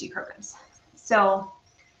PhD programs. So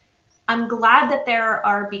I'm glad that there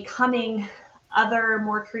are becoming other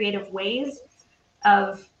more creative ways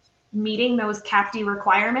of meeting those CAPD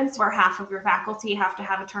requirements where half of your faculty have to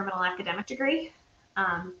have a terminal academic degree.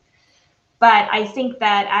 But I think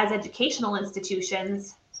that as educational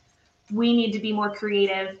institutions, we need to be more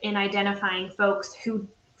creative in identifying folks who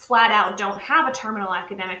flat out don't have a terminal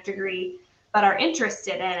academic degree, but are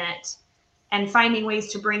interested in it, and finding ways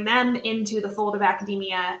to bring them into the fold of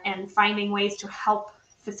academia and finding ways to help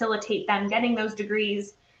facilitate them getting those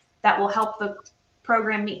degrees that will help the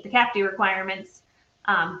program meet the CAPD requirements,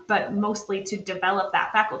 but mostly to develop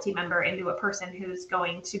that faculty member into a person who's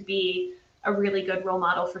going to be a really good role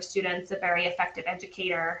model for students, a very effective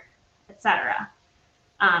educator, etc.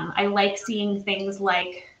 I like seeing things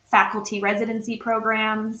like faculty residency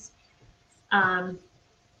programs,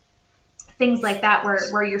 things like that,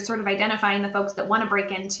 where you're sort of identifying the folks that want to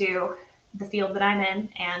break into the field that I'm in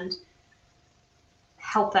and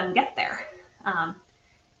help them get there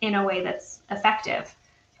in a way that's effective.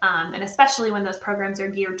 And especially when those programs are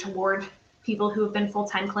geared toward people who have been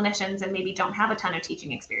full-time clinicians and maybe don't have a ton of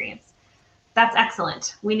teaching experience. That's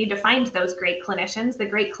excellent. We need to find those great clinicians. The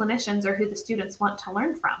great clinicians are who the students want to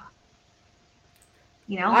learn from.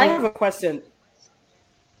 I have a question.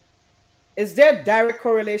 Is there direct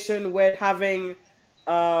correlation with having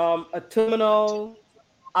a terminal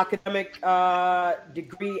academic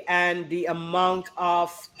degree and the amount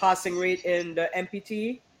of passing rate in the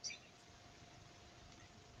MPT?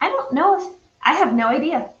 I don't know. I have no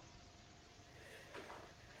idea.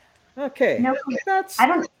 Okay, No, that's I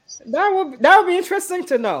don't. that would be interesting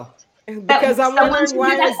to know because That I'm someone wondering should do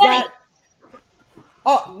why that is study. that.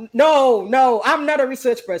 Oh no, I'm not a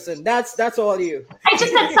research person. That's all you. I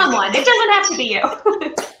just said someone. It doesn't have to be you.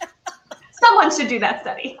 Someone should do that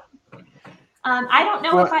study. I don't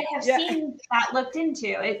know if I have seen that looked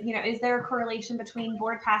into. Is there a correlation between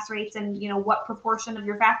board pass rates and what proportion of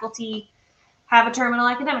your faculty have a terminal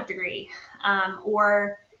academic degree,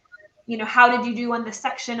 or how did you do on the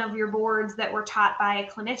section of your boards that were taught by a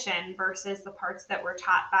clinician versus the parts that were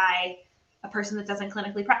taught by a person that doesn't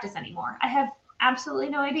clinically practice anymore? I have absolutely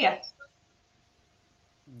no idea.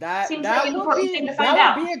 Seems like an important thing to find out.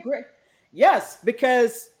 That would be a great. Yes,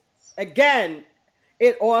 because again,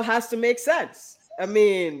 it all has to make sense. I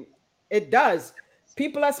mean, it does.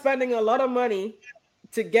 People are spending a lot of money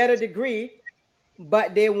to get a degree,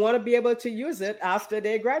 but they want to be able to use it after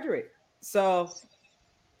they graduate. So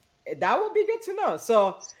that would be good to know.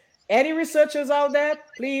 So, any researchers out there,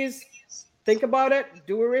 please think about it,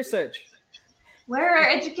 do a research. Where are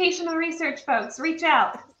educational research folks? Reach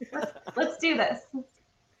out. Let's do this.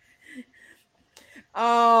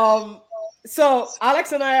 So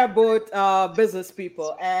Alex and I are both business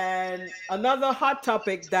people, and another hot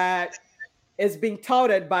topic that is being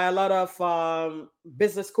touted by a lot of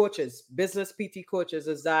business coaches, business PT coaches,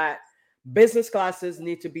 is that business classes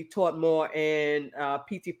need to be taught more in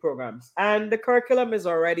PT programs, and the curriculum is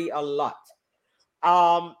already a lot.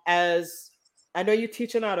 As I know you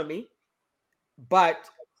teach anatomy, but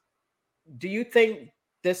do you think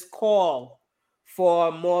this call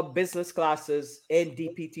for more business classes in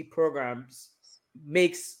DPT programs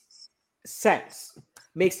makes sense,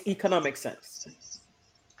 makes economic sense?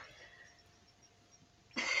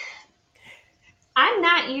 I'm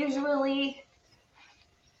not usually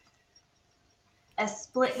a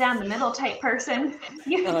split down the middle type person.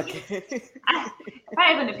 Okay. If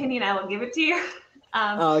I have an opinion, I will give it to you.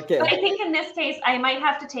 Okay. But I think in this case, I might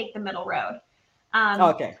have to take the middle road.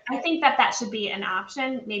 Okay. I think that should be an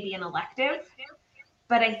option, maybe an elective.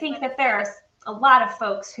 But I think that there's a lot of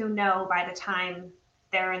folks who know by the time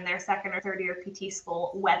they're in their second or third year PT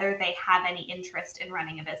school whether they have any interest in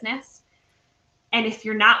running a business. And if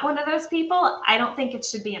you're not one of those people, I don't think it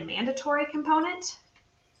should be a mandatory component.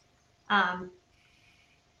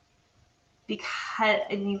 Because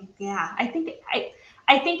I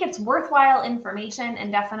think it's worthwhile information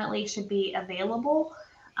and definitely should be available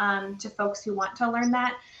to folks who want to learn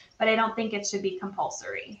that. But I don't think it should be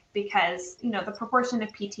compulsory because, the proportion of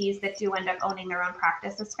PTs that do end up owning their own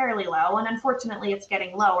practice is fairly low. And unfortunately, it's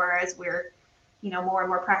getting lower as we're, more and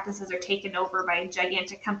more practices are taken over by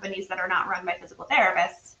gigantic companies that are not run by physical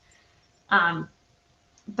therapists.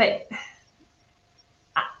 But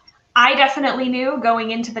I definitely knew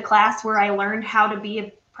going into the class where I learned how to be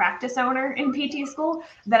a practice owner in PT school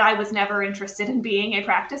that I was never interested in being a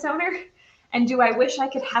practice owner. And do I wish I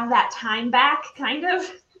could have that time back? Kind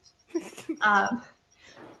of.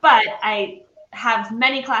 But I have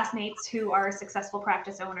many classmates who are successful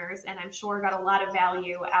practice owners, and I'm sure got a lot of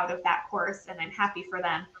value out of that course, and I'm happy for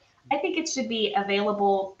them. I think it should be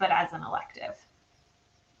available, but as an elective.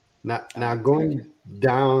 Now going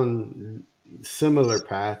down similar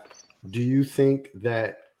path, do you think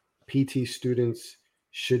that PT students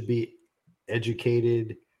should be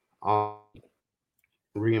educated on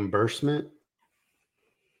reimbursement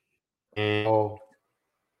and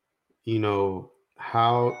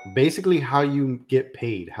how you get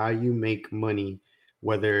paid, how you make money,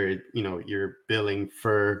 whether you're billing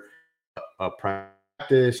for a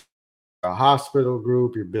practice, a hospital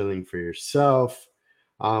group, you're billing for yourself,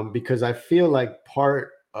 because I feel like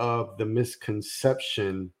part of the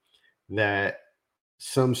misconception that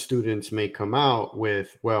some students may come out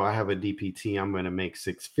with, well, I have a DPT, I'm going to make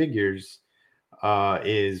six figures,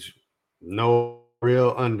 is no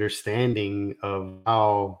real understanding of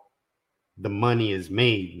how the money is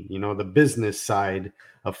made, the business side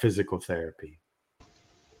of physical therapy.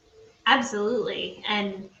 Absolutely.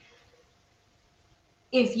 And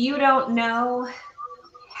if you don't know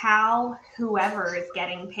how whoever is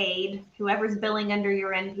getting paid, whoever's billing under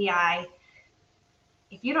your NPI,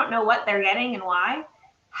 if you don't know what they're getting and why,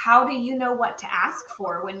 how do you know what to ask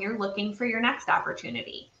for when you're looking for your next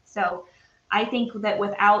opportunity? So I think that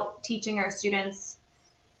without teaching our students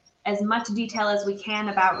as much detail as we can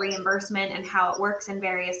about reimbursement and how it works in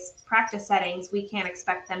various practice settings, we can't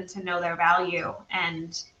expect them to know their value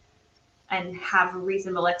and have a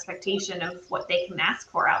reasonable expectation of what they can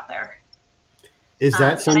ask for out there. Is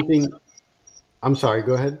that something? I'm sorry,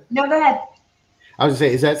 go ahead. No, go ahead. I was gonna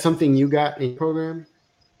say, is that something you got in your program?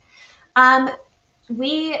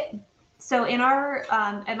 So in our,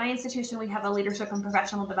 at my institution, we have a leadership and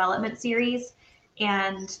professional development series,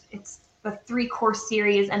 and it's a 3-course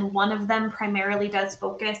series, and one of them primarily does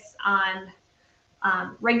focus on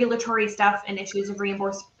regulatory stuff and issues of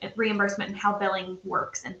reimbursement and how billing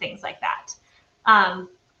works and things like that.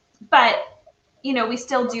 But, you know, we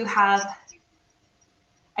still do have,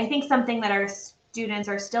 I think something that our students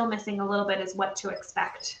are still missing a little bit is what to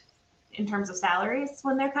expect in terms of salaries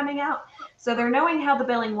when they're coming out. So they're knowing how the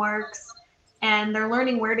billing works, and they're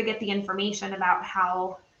learning where to get the information about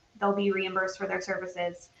how they'll be reimbursed for their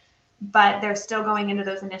services, but they're still going into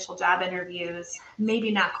those initial job interviews,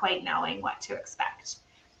 maybe not quite knowing what to expect.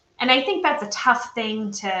 And I think that's a tough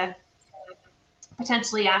thing to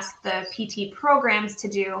potentially ask the PT programs to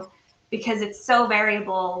do, because it's so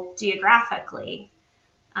variable geographically.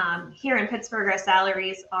 Here in Pittsburgh, our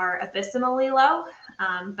salaries are abysmally low,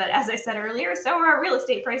 but as I said earlier, so are our real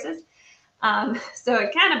estate prices. So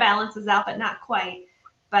it kind of balances out, but not quite.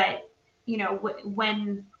 But, you know,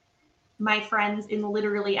 when my friends in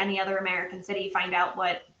literally any other American city find out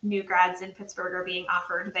what new grads in Pittsburgh are being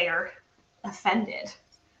offered, they are offended.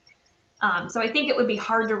 So I think it would be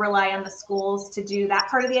hard to rely on the schools to do that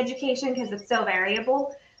part of the education because it's so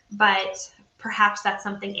variable, but perhaps that's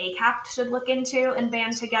something ACAP should look into and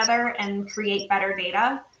band together and create better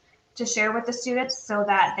data to share with the students so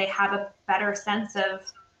that they have a better sense of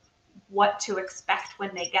what to expect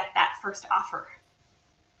when they get that first offer.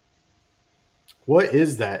 What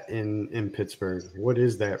is that in Pittsburgh? What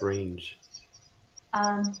is that range?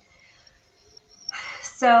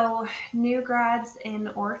 So new grads in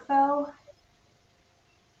ortho,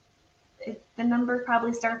 the number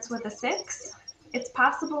probably starts with a 6. It's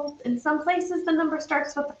possible in some places the number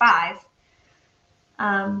starts with a 5.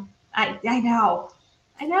 I know.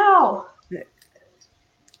 No. Right.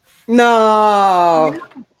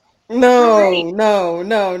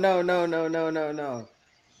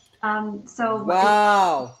 So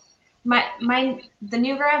wow. The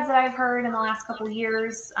new grads that I've heard in the last couple of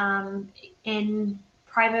years, in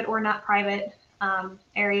private or not private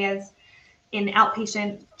areas, in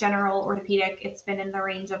outpatient general orthopedic, it's been in the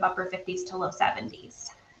range of upper 50s to low 70s.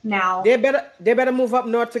 Now they better move up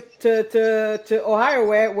north to Ohio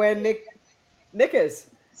where Nick is.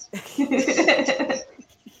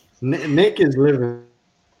 Nick is living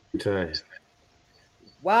today.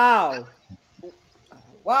 Wow.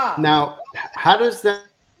 Now, how does that,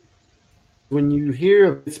 when you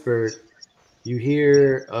hear of Pittsburgh, you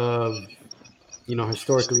hear of, you know,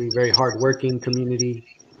 historically very hardworking community,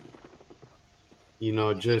 you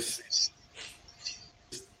know, just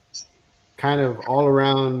kind of all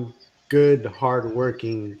around good,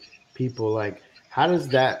 hardworking people. Like, how does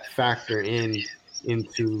that factor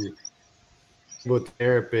into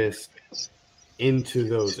therapists into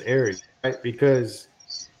those areas, right? Because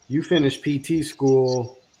you finish PT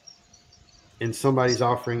school and somebody's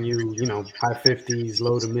offering you, you know, high 50s,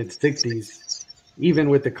 low to mid 60s, even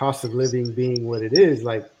with the cost of living being what it is,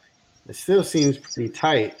 like it still seems pretty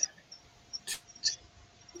tight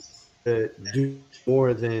to do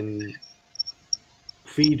more than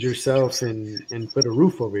feed yourself and put a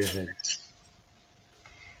roof over your head.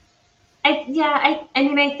 I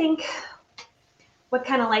mean, I think what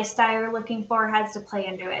kind of lifestyle you're looking for has to play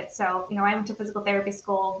into it. So, you know, I went to physical therapy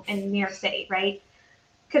school in New York City, right?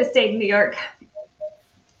 Could have stayed in New York,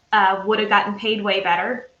 would have gotten paid way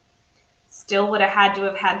better, still would have had to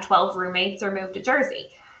have had 12 roommates or moved to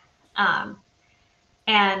Jersey.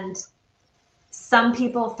 And some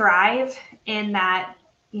people thrive in that,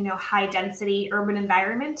 you know, high density urban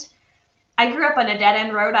environment. I grew up on a dead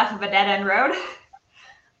end road off of a dead end road.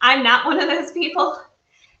 I'm not one of those people.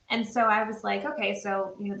 And so I was like, okay,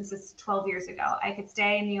 so, you know, this is 12 years ago. I could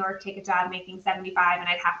stay in New York, take a job making 75, and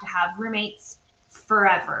I'd have to have roommates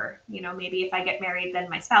forever. You know, maybe if I get married, then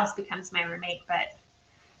my spouse becomes my roommate, but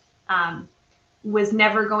was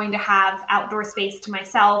never going to have outdoor space to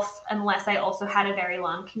myself unless I also had a very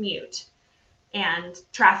long commute. And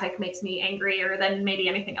traffic makes me angrier than maybe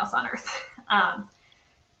anything else on earth.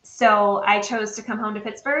 So I chose to come home to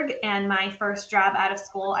Pittsburgh, and my first job out of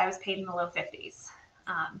school, I was paid in the low 50s.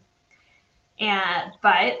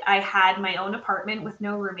 But I had my own apartment with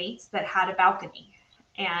no roommates that had a balcony,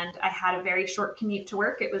 and I had a very short commute to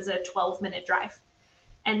work. It was a 12-minute drive.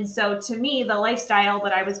 And so to me, the lifestyle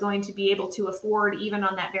that I was going to be able to afford, even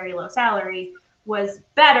on that very low salary, was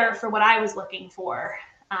better for what I was looking for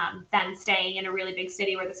than staying in a really big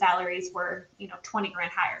city where the salaries were, you know, 20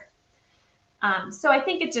 grand higher. So I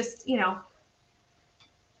think it just, you know,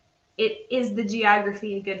 it is the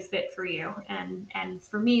geography a good fit for you. And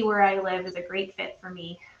for me, where I live is a great fit for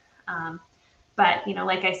me. But, you know,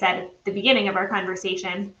 like I said at the beginning of our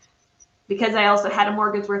conversation, because I also had a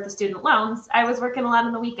mortgage worth of student loans, I was working a lot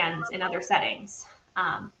on the weekends in other settings.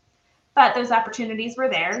 But those opportunities were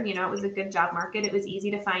there. You know, it was a good job market. It was easy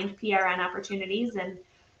to find PRN opportunities, and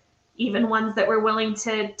even ones that were willing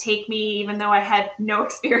to take me, even though I had no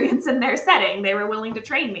experience in their setting, they were willing to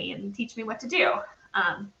train me and teach me what to do.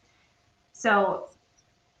 So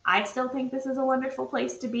I still think this is a wonderful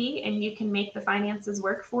place to be, and you can make the finances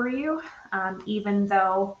work for you, even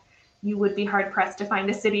though you would be hard pressed to find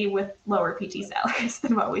a city with lower PT salaries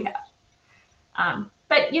than what we have.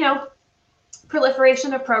 But, you know,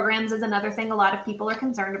 proliferation of programs is another thing a lot of people are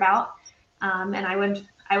concerned about. And I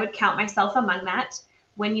would count myself among that.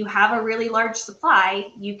 When you have a really large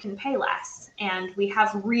supply, you can pay less. And we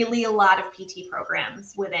have really a lot of PT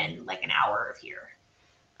programs within like an hour of here.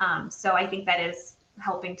 So I think that is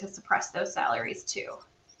helping to suppress those salaries too.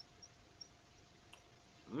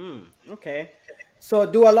 Okay. So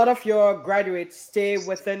do a lot of your graduates stay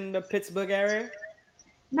within the Pittsburgh area?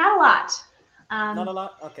 Not a lot. Not a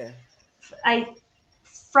lot? Okay.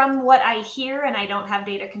 From what I hear, and I don't have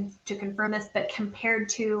data to confirm this, but compared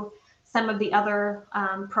to some of the other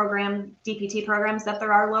DPT programs that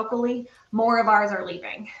there are locally, more of ours are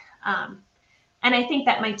leaving. And I think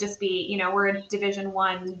that might just be, you know, we're a Division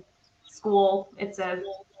I school. It's a,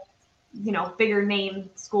 you know, bigger name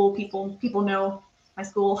school. People know my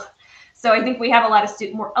school. So I think we have a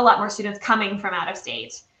lot more students coming from out of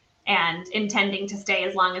state and intending to stay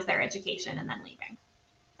as long as their education and then leaving.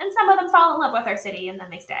 And some of them fall in love with our city and then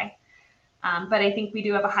they stay. But I think we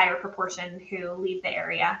do have a higher proportion who leave the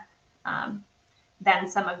area than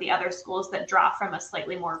some of the other schools that draw from a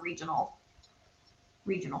slightly more regional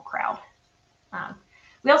crowd.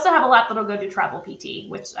 We also have a lot that'll go do travel PT,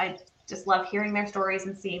 which I just love hearing their stories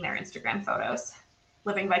and seeing their Instagram photos,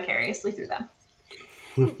 living vicariously through them.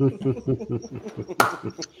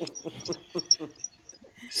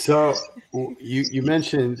 So you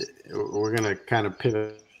mentioned, we're gonna kind of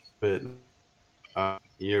pivot a bit.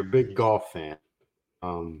 You're a big golf fan.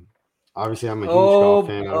 Obviously, I'm a huge golf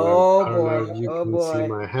fan. I don't know if you can see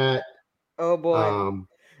my hat. Oh boy!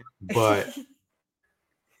 But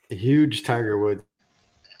a huge Tiger Woods.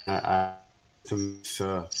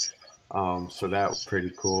 So that was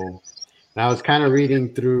pretty cool. And I was kind of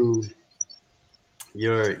reading through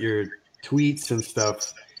your tweets and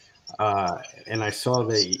stuff, and I saw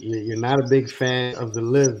that you're not a big fan of the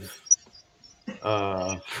live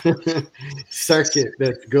circuit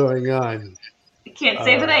that's going on. I can't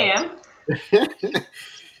say that I am.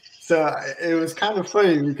 So it was kind of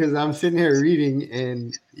funny because I'm sitting here reading,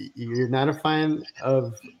 and you're not a fan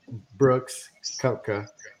of Brooks Koepka,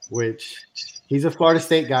 which he's a Florida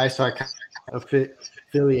State guy, so I kind of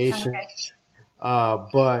affiliation. Okay.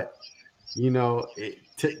 But you know,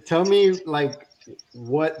 tell me like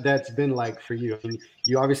what that's been like for you. I mean,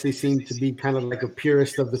 you obviously seem to be kind of like a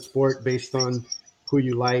purist of the sport based on who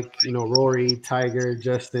you like. You know, Rory, Tiger,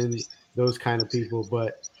 Justin, those kind of people.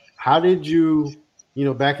 But how did you? You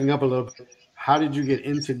know, backing up a little bit, how did you get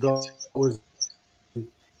into golf?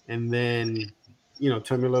 And then, you know,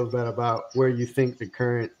 tell me a little bit about where you think the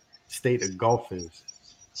current state of golf is.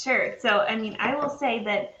 Sure. So, I mean, I will say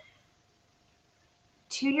that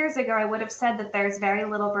 2 years ago, I would have said that there's very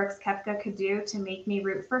little Brooks Koepka could do to make me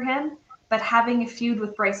root for him. But having a feud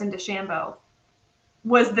with Bryson DeChambeau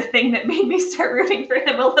was the thing that made me start rooting for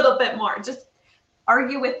him a little bit more. Just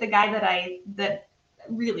argue with the guy that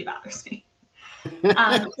really bothers me.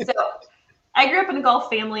 So I grew up in a golf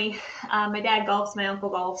family. My dad golfs, my uncle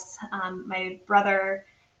golfs. My brother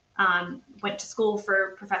went to school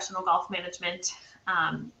for professional golf management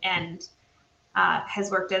and has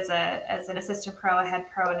worked as an assistant pro, a head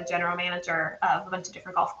pro, and a general manager of a bunch of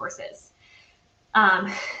different golf courses.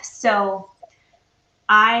 So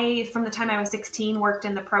I, from the time I was 16, worked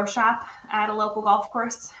in the pro shop at a local golf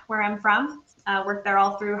course where I'm from. Worked there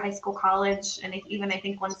all through high school, college, and even I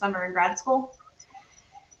think one summer in grad school.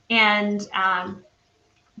 And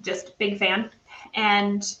just big fan.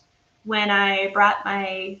 And when I brought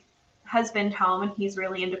my husband home, and he's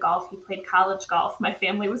really into golf, he played college golf, my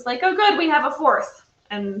family was like, oh, good, we have a fourth.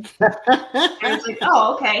 And I was like,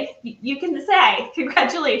 oh, okay, you can say,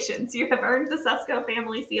 congratulations, you have earned the Susko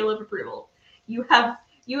family seal of approval. You have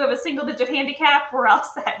a single digit handicap, we're all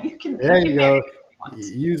set. You can go.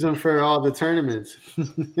 Use them for all the tournaments.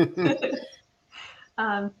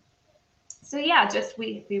 So yeah, just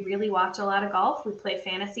we really watch a lot of golf. We play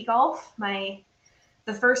fantasy golf.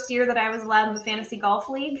 The first year that I was allowed in the fantasy golf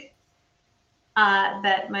league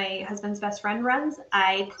that my husband's best friend runs,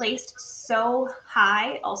 I placed so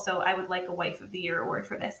high. Also, I would like a Wife of the Year award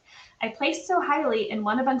for this. I placed so highly and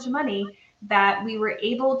won a bunch of money that we were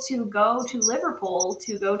able to go to Liverpool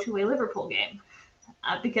to go to a Liverpool game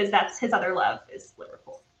because that's his other love is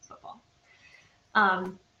Liverpool football.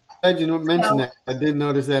 Glad you mention that. I did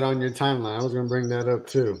notice that on your timeline. I was going to bring that up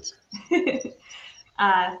too.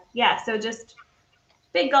 Yeah, so just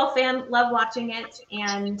big golf fan, love watching it.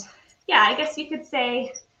 And yeah, I guess you could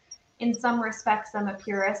say in some respects I'm a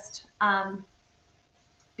purist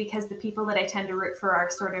because the people that I tend to root for are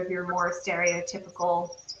sort of your more stereotypical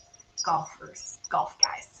golf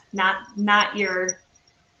guys, not your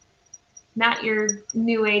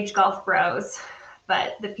new age golf bros,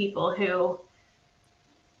 but the people who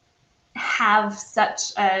have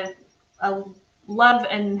such a love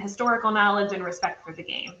and historical knowledge and respect for the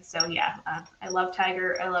game. So yeah, I love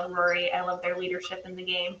Tiger, I love Rory, I love their leadership in the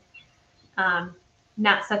game.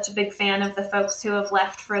 Not such a big fan of the folks who have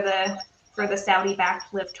left for the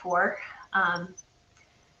Saudi-backed Live Tour.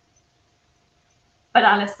 But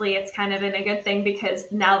honestly, it's kind of been a good thing because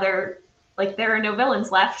now there are no villains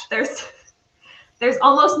left. There's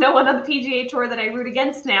almost no one on the PGA Tour that I root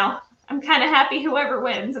against now. I'm kind of happy whoever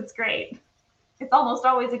wins. It's great. It's almost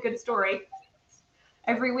always a good story.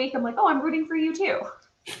 Every week I'm like, oh, I'm rooting for you too.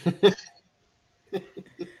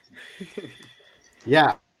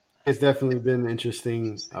 Yeah, it's definitely been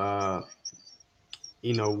interesting. What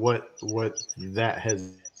that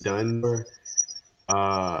has done for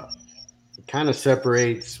kind of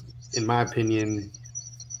separates, in my opinion,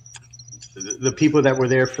 the people that were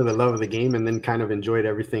there for the love of the game and then kind of enjoyed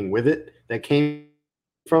everything with it that came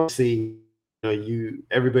from.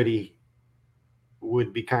 Everybody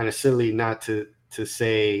would be kind of silly not to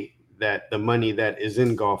say that the money that is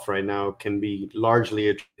in golf right now can be largely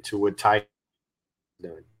attributed to what Tiger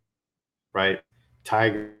done, right?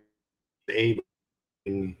 Tiger able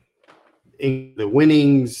the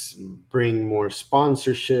winnings, bring more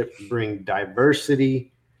sponsorship, bring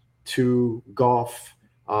diversity to golf.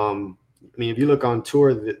 If you look on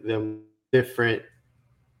tour, the different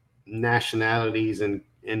nationalities and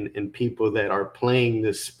people that are playing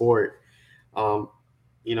this sport, and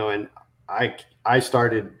I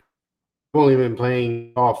started. I've only been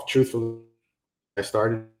playing golf, truthfully. I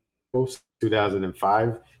started in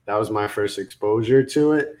 2005. That was my first exposure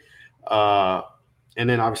to it. And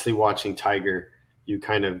then obviously watching Tiger, you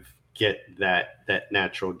kind of get that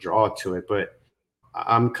natural draw to it. But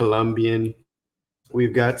I'm Colombian.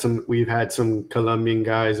 We've had some Colombian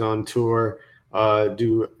guys on tour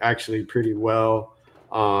do actually pretty well.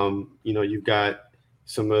 You've got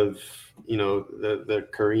some of the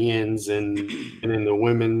Koreans and in the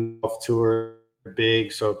women's golf tour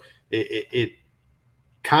big. So it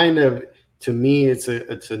kind of, to me, it's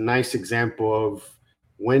a nice example of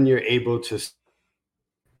when you're able to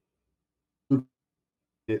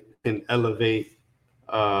and elevate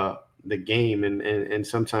the game. And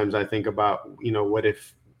sometimes I think about, what it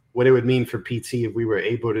would mean for PT if we were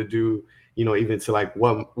able to do, even to like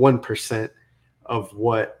 1% of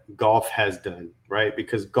what golf has done, right?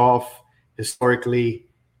 Because golf, historically,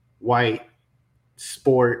 white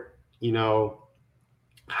sport,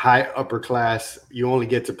 high upper class, you only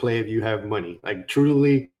get to play if you have money. Like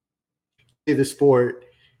truly the sport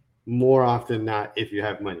more often than not if you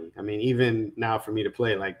have money. I mean, even now for me to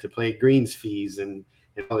play greens fees and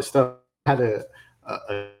all this stuff, the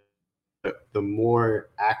more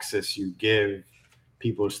access you give,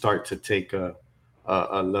 people start to take a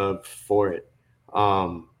love for it.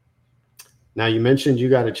 Now you mentioned you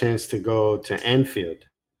got a chance to go to Anfield.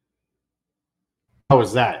 How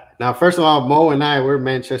was that? Now, first of all, Mo and I, we're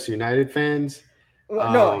Manchester United fans.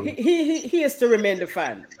 Well, no, he is to remain the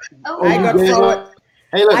fan. Oh, I got soured.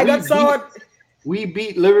 Hey, look, I got soured. We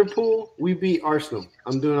beat Liverpool. We beat Arsenal.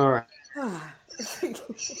 I'm doing all right. I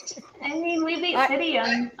mean, we beat City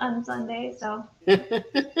on Sunday, so.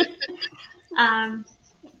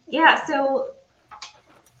 Yeah, so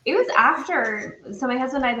it was after. So my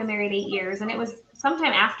husband and I have been married 8 years, and it was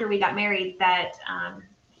sometime after we got married that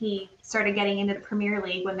he started getting into the Premier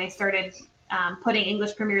League when they started putting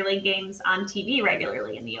English Premier League games on TV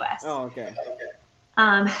regularly in the U.S. Oh, okay.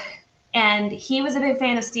 And he was a big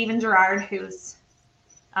fan of Steven Gerrard, who's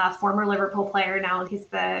a former Liverpool player. Now he's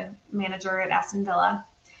the manager at Aston Villa.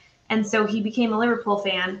 And so he became a Liverpool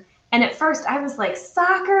fan. And at first I was like,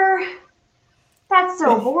 soccer? That's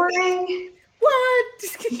so boring. What?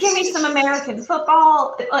 Give me some American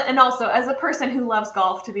football. And also, as a person who loves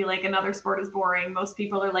golf, to be like another sport is boring. Most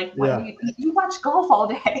people are like, what? Yeah. You watch golf all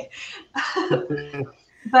day.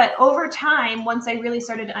 But over time, once I really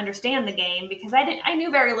started to understand the game, because I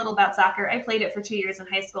knew very little about soccer. I played it for 2 years in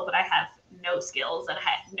high school, but I have no skills and I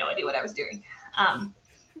had no idea what I was doing.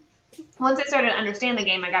 Once I started to understand the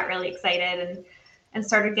game, I got really excited. and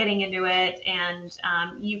started getting into it. And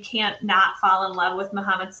you can't not fall in love with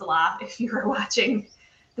Mohamed Salah if you were watching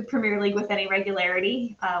the Premier League with any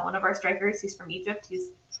regularity. One of our strikers, he's from Egypt. He's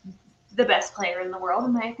the best player in the world,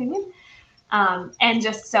 in my opinion. And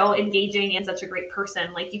just so engaging and such a great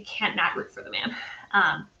person. Like, you can't not root for the man.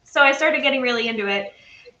 So I started getting really into it.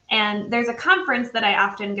 And there's a conference that I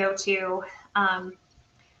often go to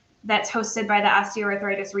that's hosted by the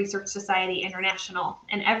Osteoarthritis Research Society International.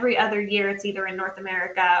 And every other year, it's either in North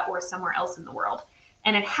America or somewhere else in the world.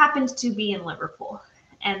 And it happened to be in Liverpool.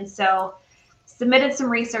 And so submitted some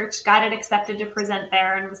research, got it accepted to present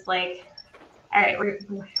there, and was like, all right,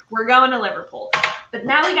 we're going to Liverpool. But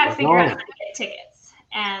now we got to figure out how to get tickets.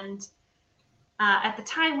 And at the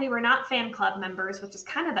time, we were not fan club members, which is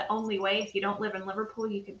kind of the only way. If you don't live in Liverpool,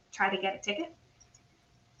 you could try to get a ticket.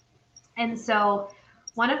 And so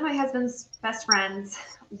one of my husband's best friends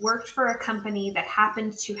worked for a company that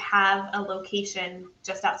happened to have a location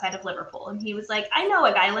just outside of Liverpool. And he was like, I know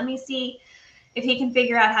a guy. Let me see if he can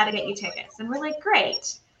figure out how to get you tickets. And we're like,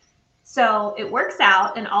 great. So it works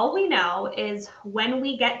out. And all we know is when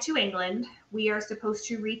we get to England, we are supposed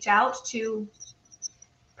to reach out to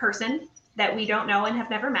a person that we don't know and have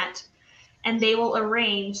never met, and they will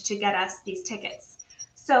arrange to get us these tickets.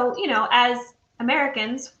 So, you know, as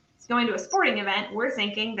Americans going to a sporting event, we're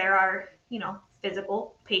thinking there are, you know,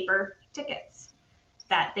 physical paper tickets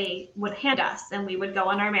that they would hand us, and we would go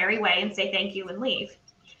on our merry way and say thank you and leave.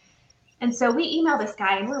 And so we email this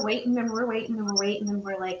guy, and we're waiting and we're waiting and we're waiting, and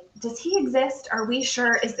we're like, does he exist? Are we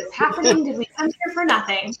sure? Is this happening? Did we come here for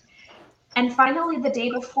nothing? And finally, the day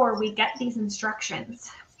before, we get these instructions.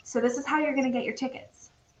 So this is how you're going to get your tickets.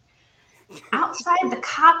 Outside the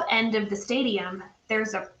cop end of the stadium,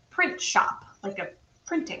 there's a print shop, like a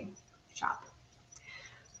printing shop.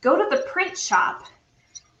 Go to the print shop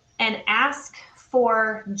and ask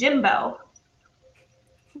for Jimbo.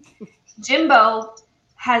 Jimbo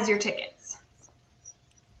has your tickets.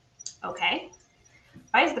 Okay.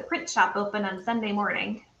 Why is the print shop open on Sunday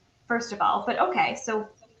morning? First of all, but okay. So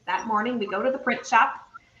that morning we go to the print shop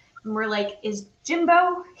and we're like, is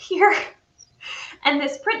Jimbo here? And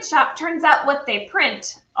this print shop, turns out what they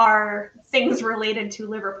print are things related to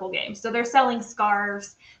Liverpool games. So they're selling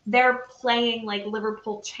scarves. They're playing like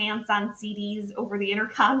Liverpool chants on CDs over the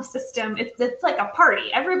intercom system. It's like a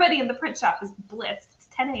party. Everybody in the print shop is blitzed. It's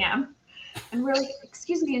 10 a.m. And we're like,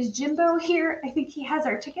 excuse me, is Jimbo here? I think he has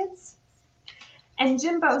our tickets. And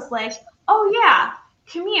Jimbo's like, oh yeah,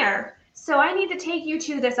 come here. So I need to take you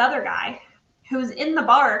to this other guy who's in the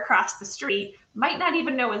bar across the street, might not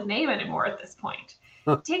even know his name anymore at this point.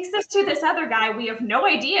 Takes us to this other guy. We have no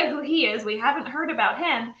idea who he is. We haven't heard about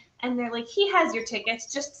him. And they're like, he has your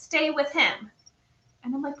tickets. Just stay with him.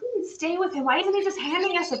 And I'm like, we need to stay with him. Why isn't he just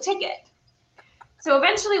handing us a ticket? So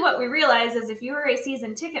eventually what we realize is if you are a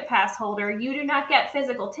season ticket pass holder, you do not get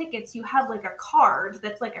physical tickets. You have like a card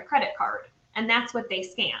that's like a credit card. And that's what they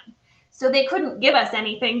scan. So they couldn't give us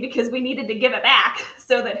anything because we needed to give it back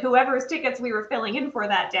so that whoever's tickets we were filling in for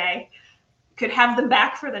that day could have them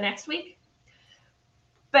back for the next week.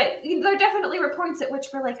 But there definitely were points at which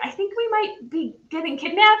we're like, I think we might be getting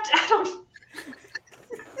kidnapped. I don't.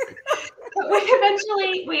 But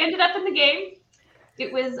we ended up in the game.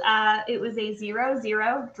 It was a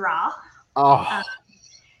 0-0 draw.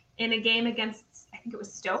 In a game against, I think it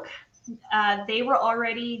was Stoke. They were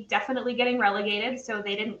already definitely getting relegated, so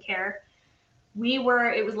they didn't care.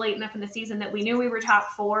 It was late enough in the season that we knew we were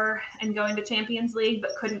top 4 and going to Champions League,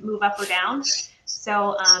 but couldn't move up or down.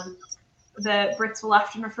 So the Brits will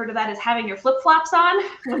often refer to that as having your flip-flops on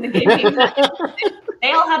when the game means nothing.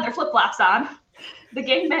 They all had their flip-flops on. The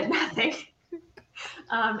game meant nothing.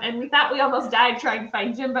 And we thought we almost died trying to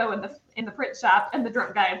find Jimbo in the print shop and the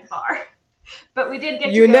drunk guy at the bar. But we did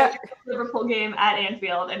get to go to the Liverpool game at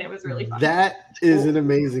Anfield, and it was really fun. That is an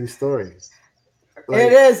amazing story.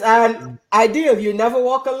 It is, and ideal. You never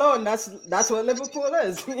walk alone. That's what Liverpool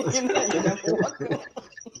is. You never walk alone.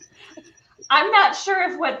 I'm not sure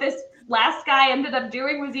if what this last guy ended up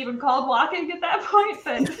doing was even called walking at that point,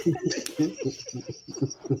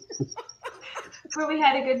 but we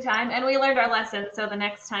had a good time and we learned our lesson. So the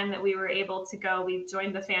next time that we were able to go, we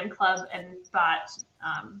joined the fan club and bought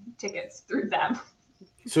tickets through them.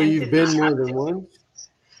 So you've been more than once?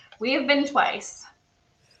 We have been twice.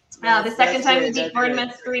 The second time we beat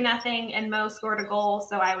Bournemouth 3-0 and Mo scored a goal,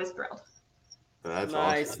 so I was thrilled. That's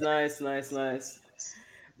nice, awesome. nice.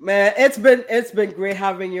 Man, it's been great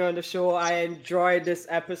having you on the show. I enjoyed this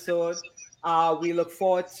episode. We look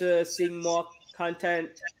forward to seeing more content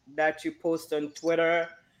that you post on Twitter.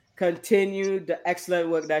 Continue the excellent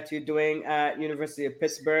work that you're doing at University of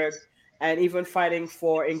Pittsburgh. and even fighting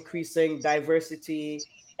for increasing diversity,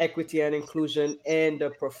 equity, and inclusion in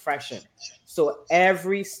the profession. So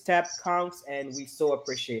every step counts, and we so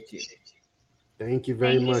appreciate you. Thank you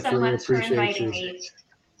very Thank you much. so Really much for appreciate inviting you. me.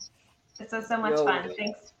 This was so much You're, fun.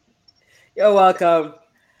 Thanks. you're welcome.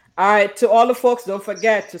 All right, to all the folks, don't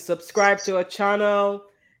forget to subscribe to our channel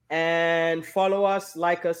and follow us,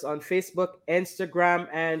 like us on Facebook, Instagram,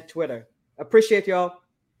 and Twitter. Appreciate y'all.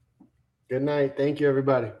 Good night. Thank you,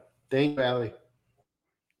 everybody. Thank you, Allie.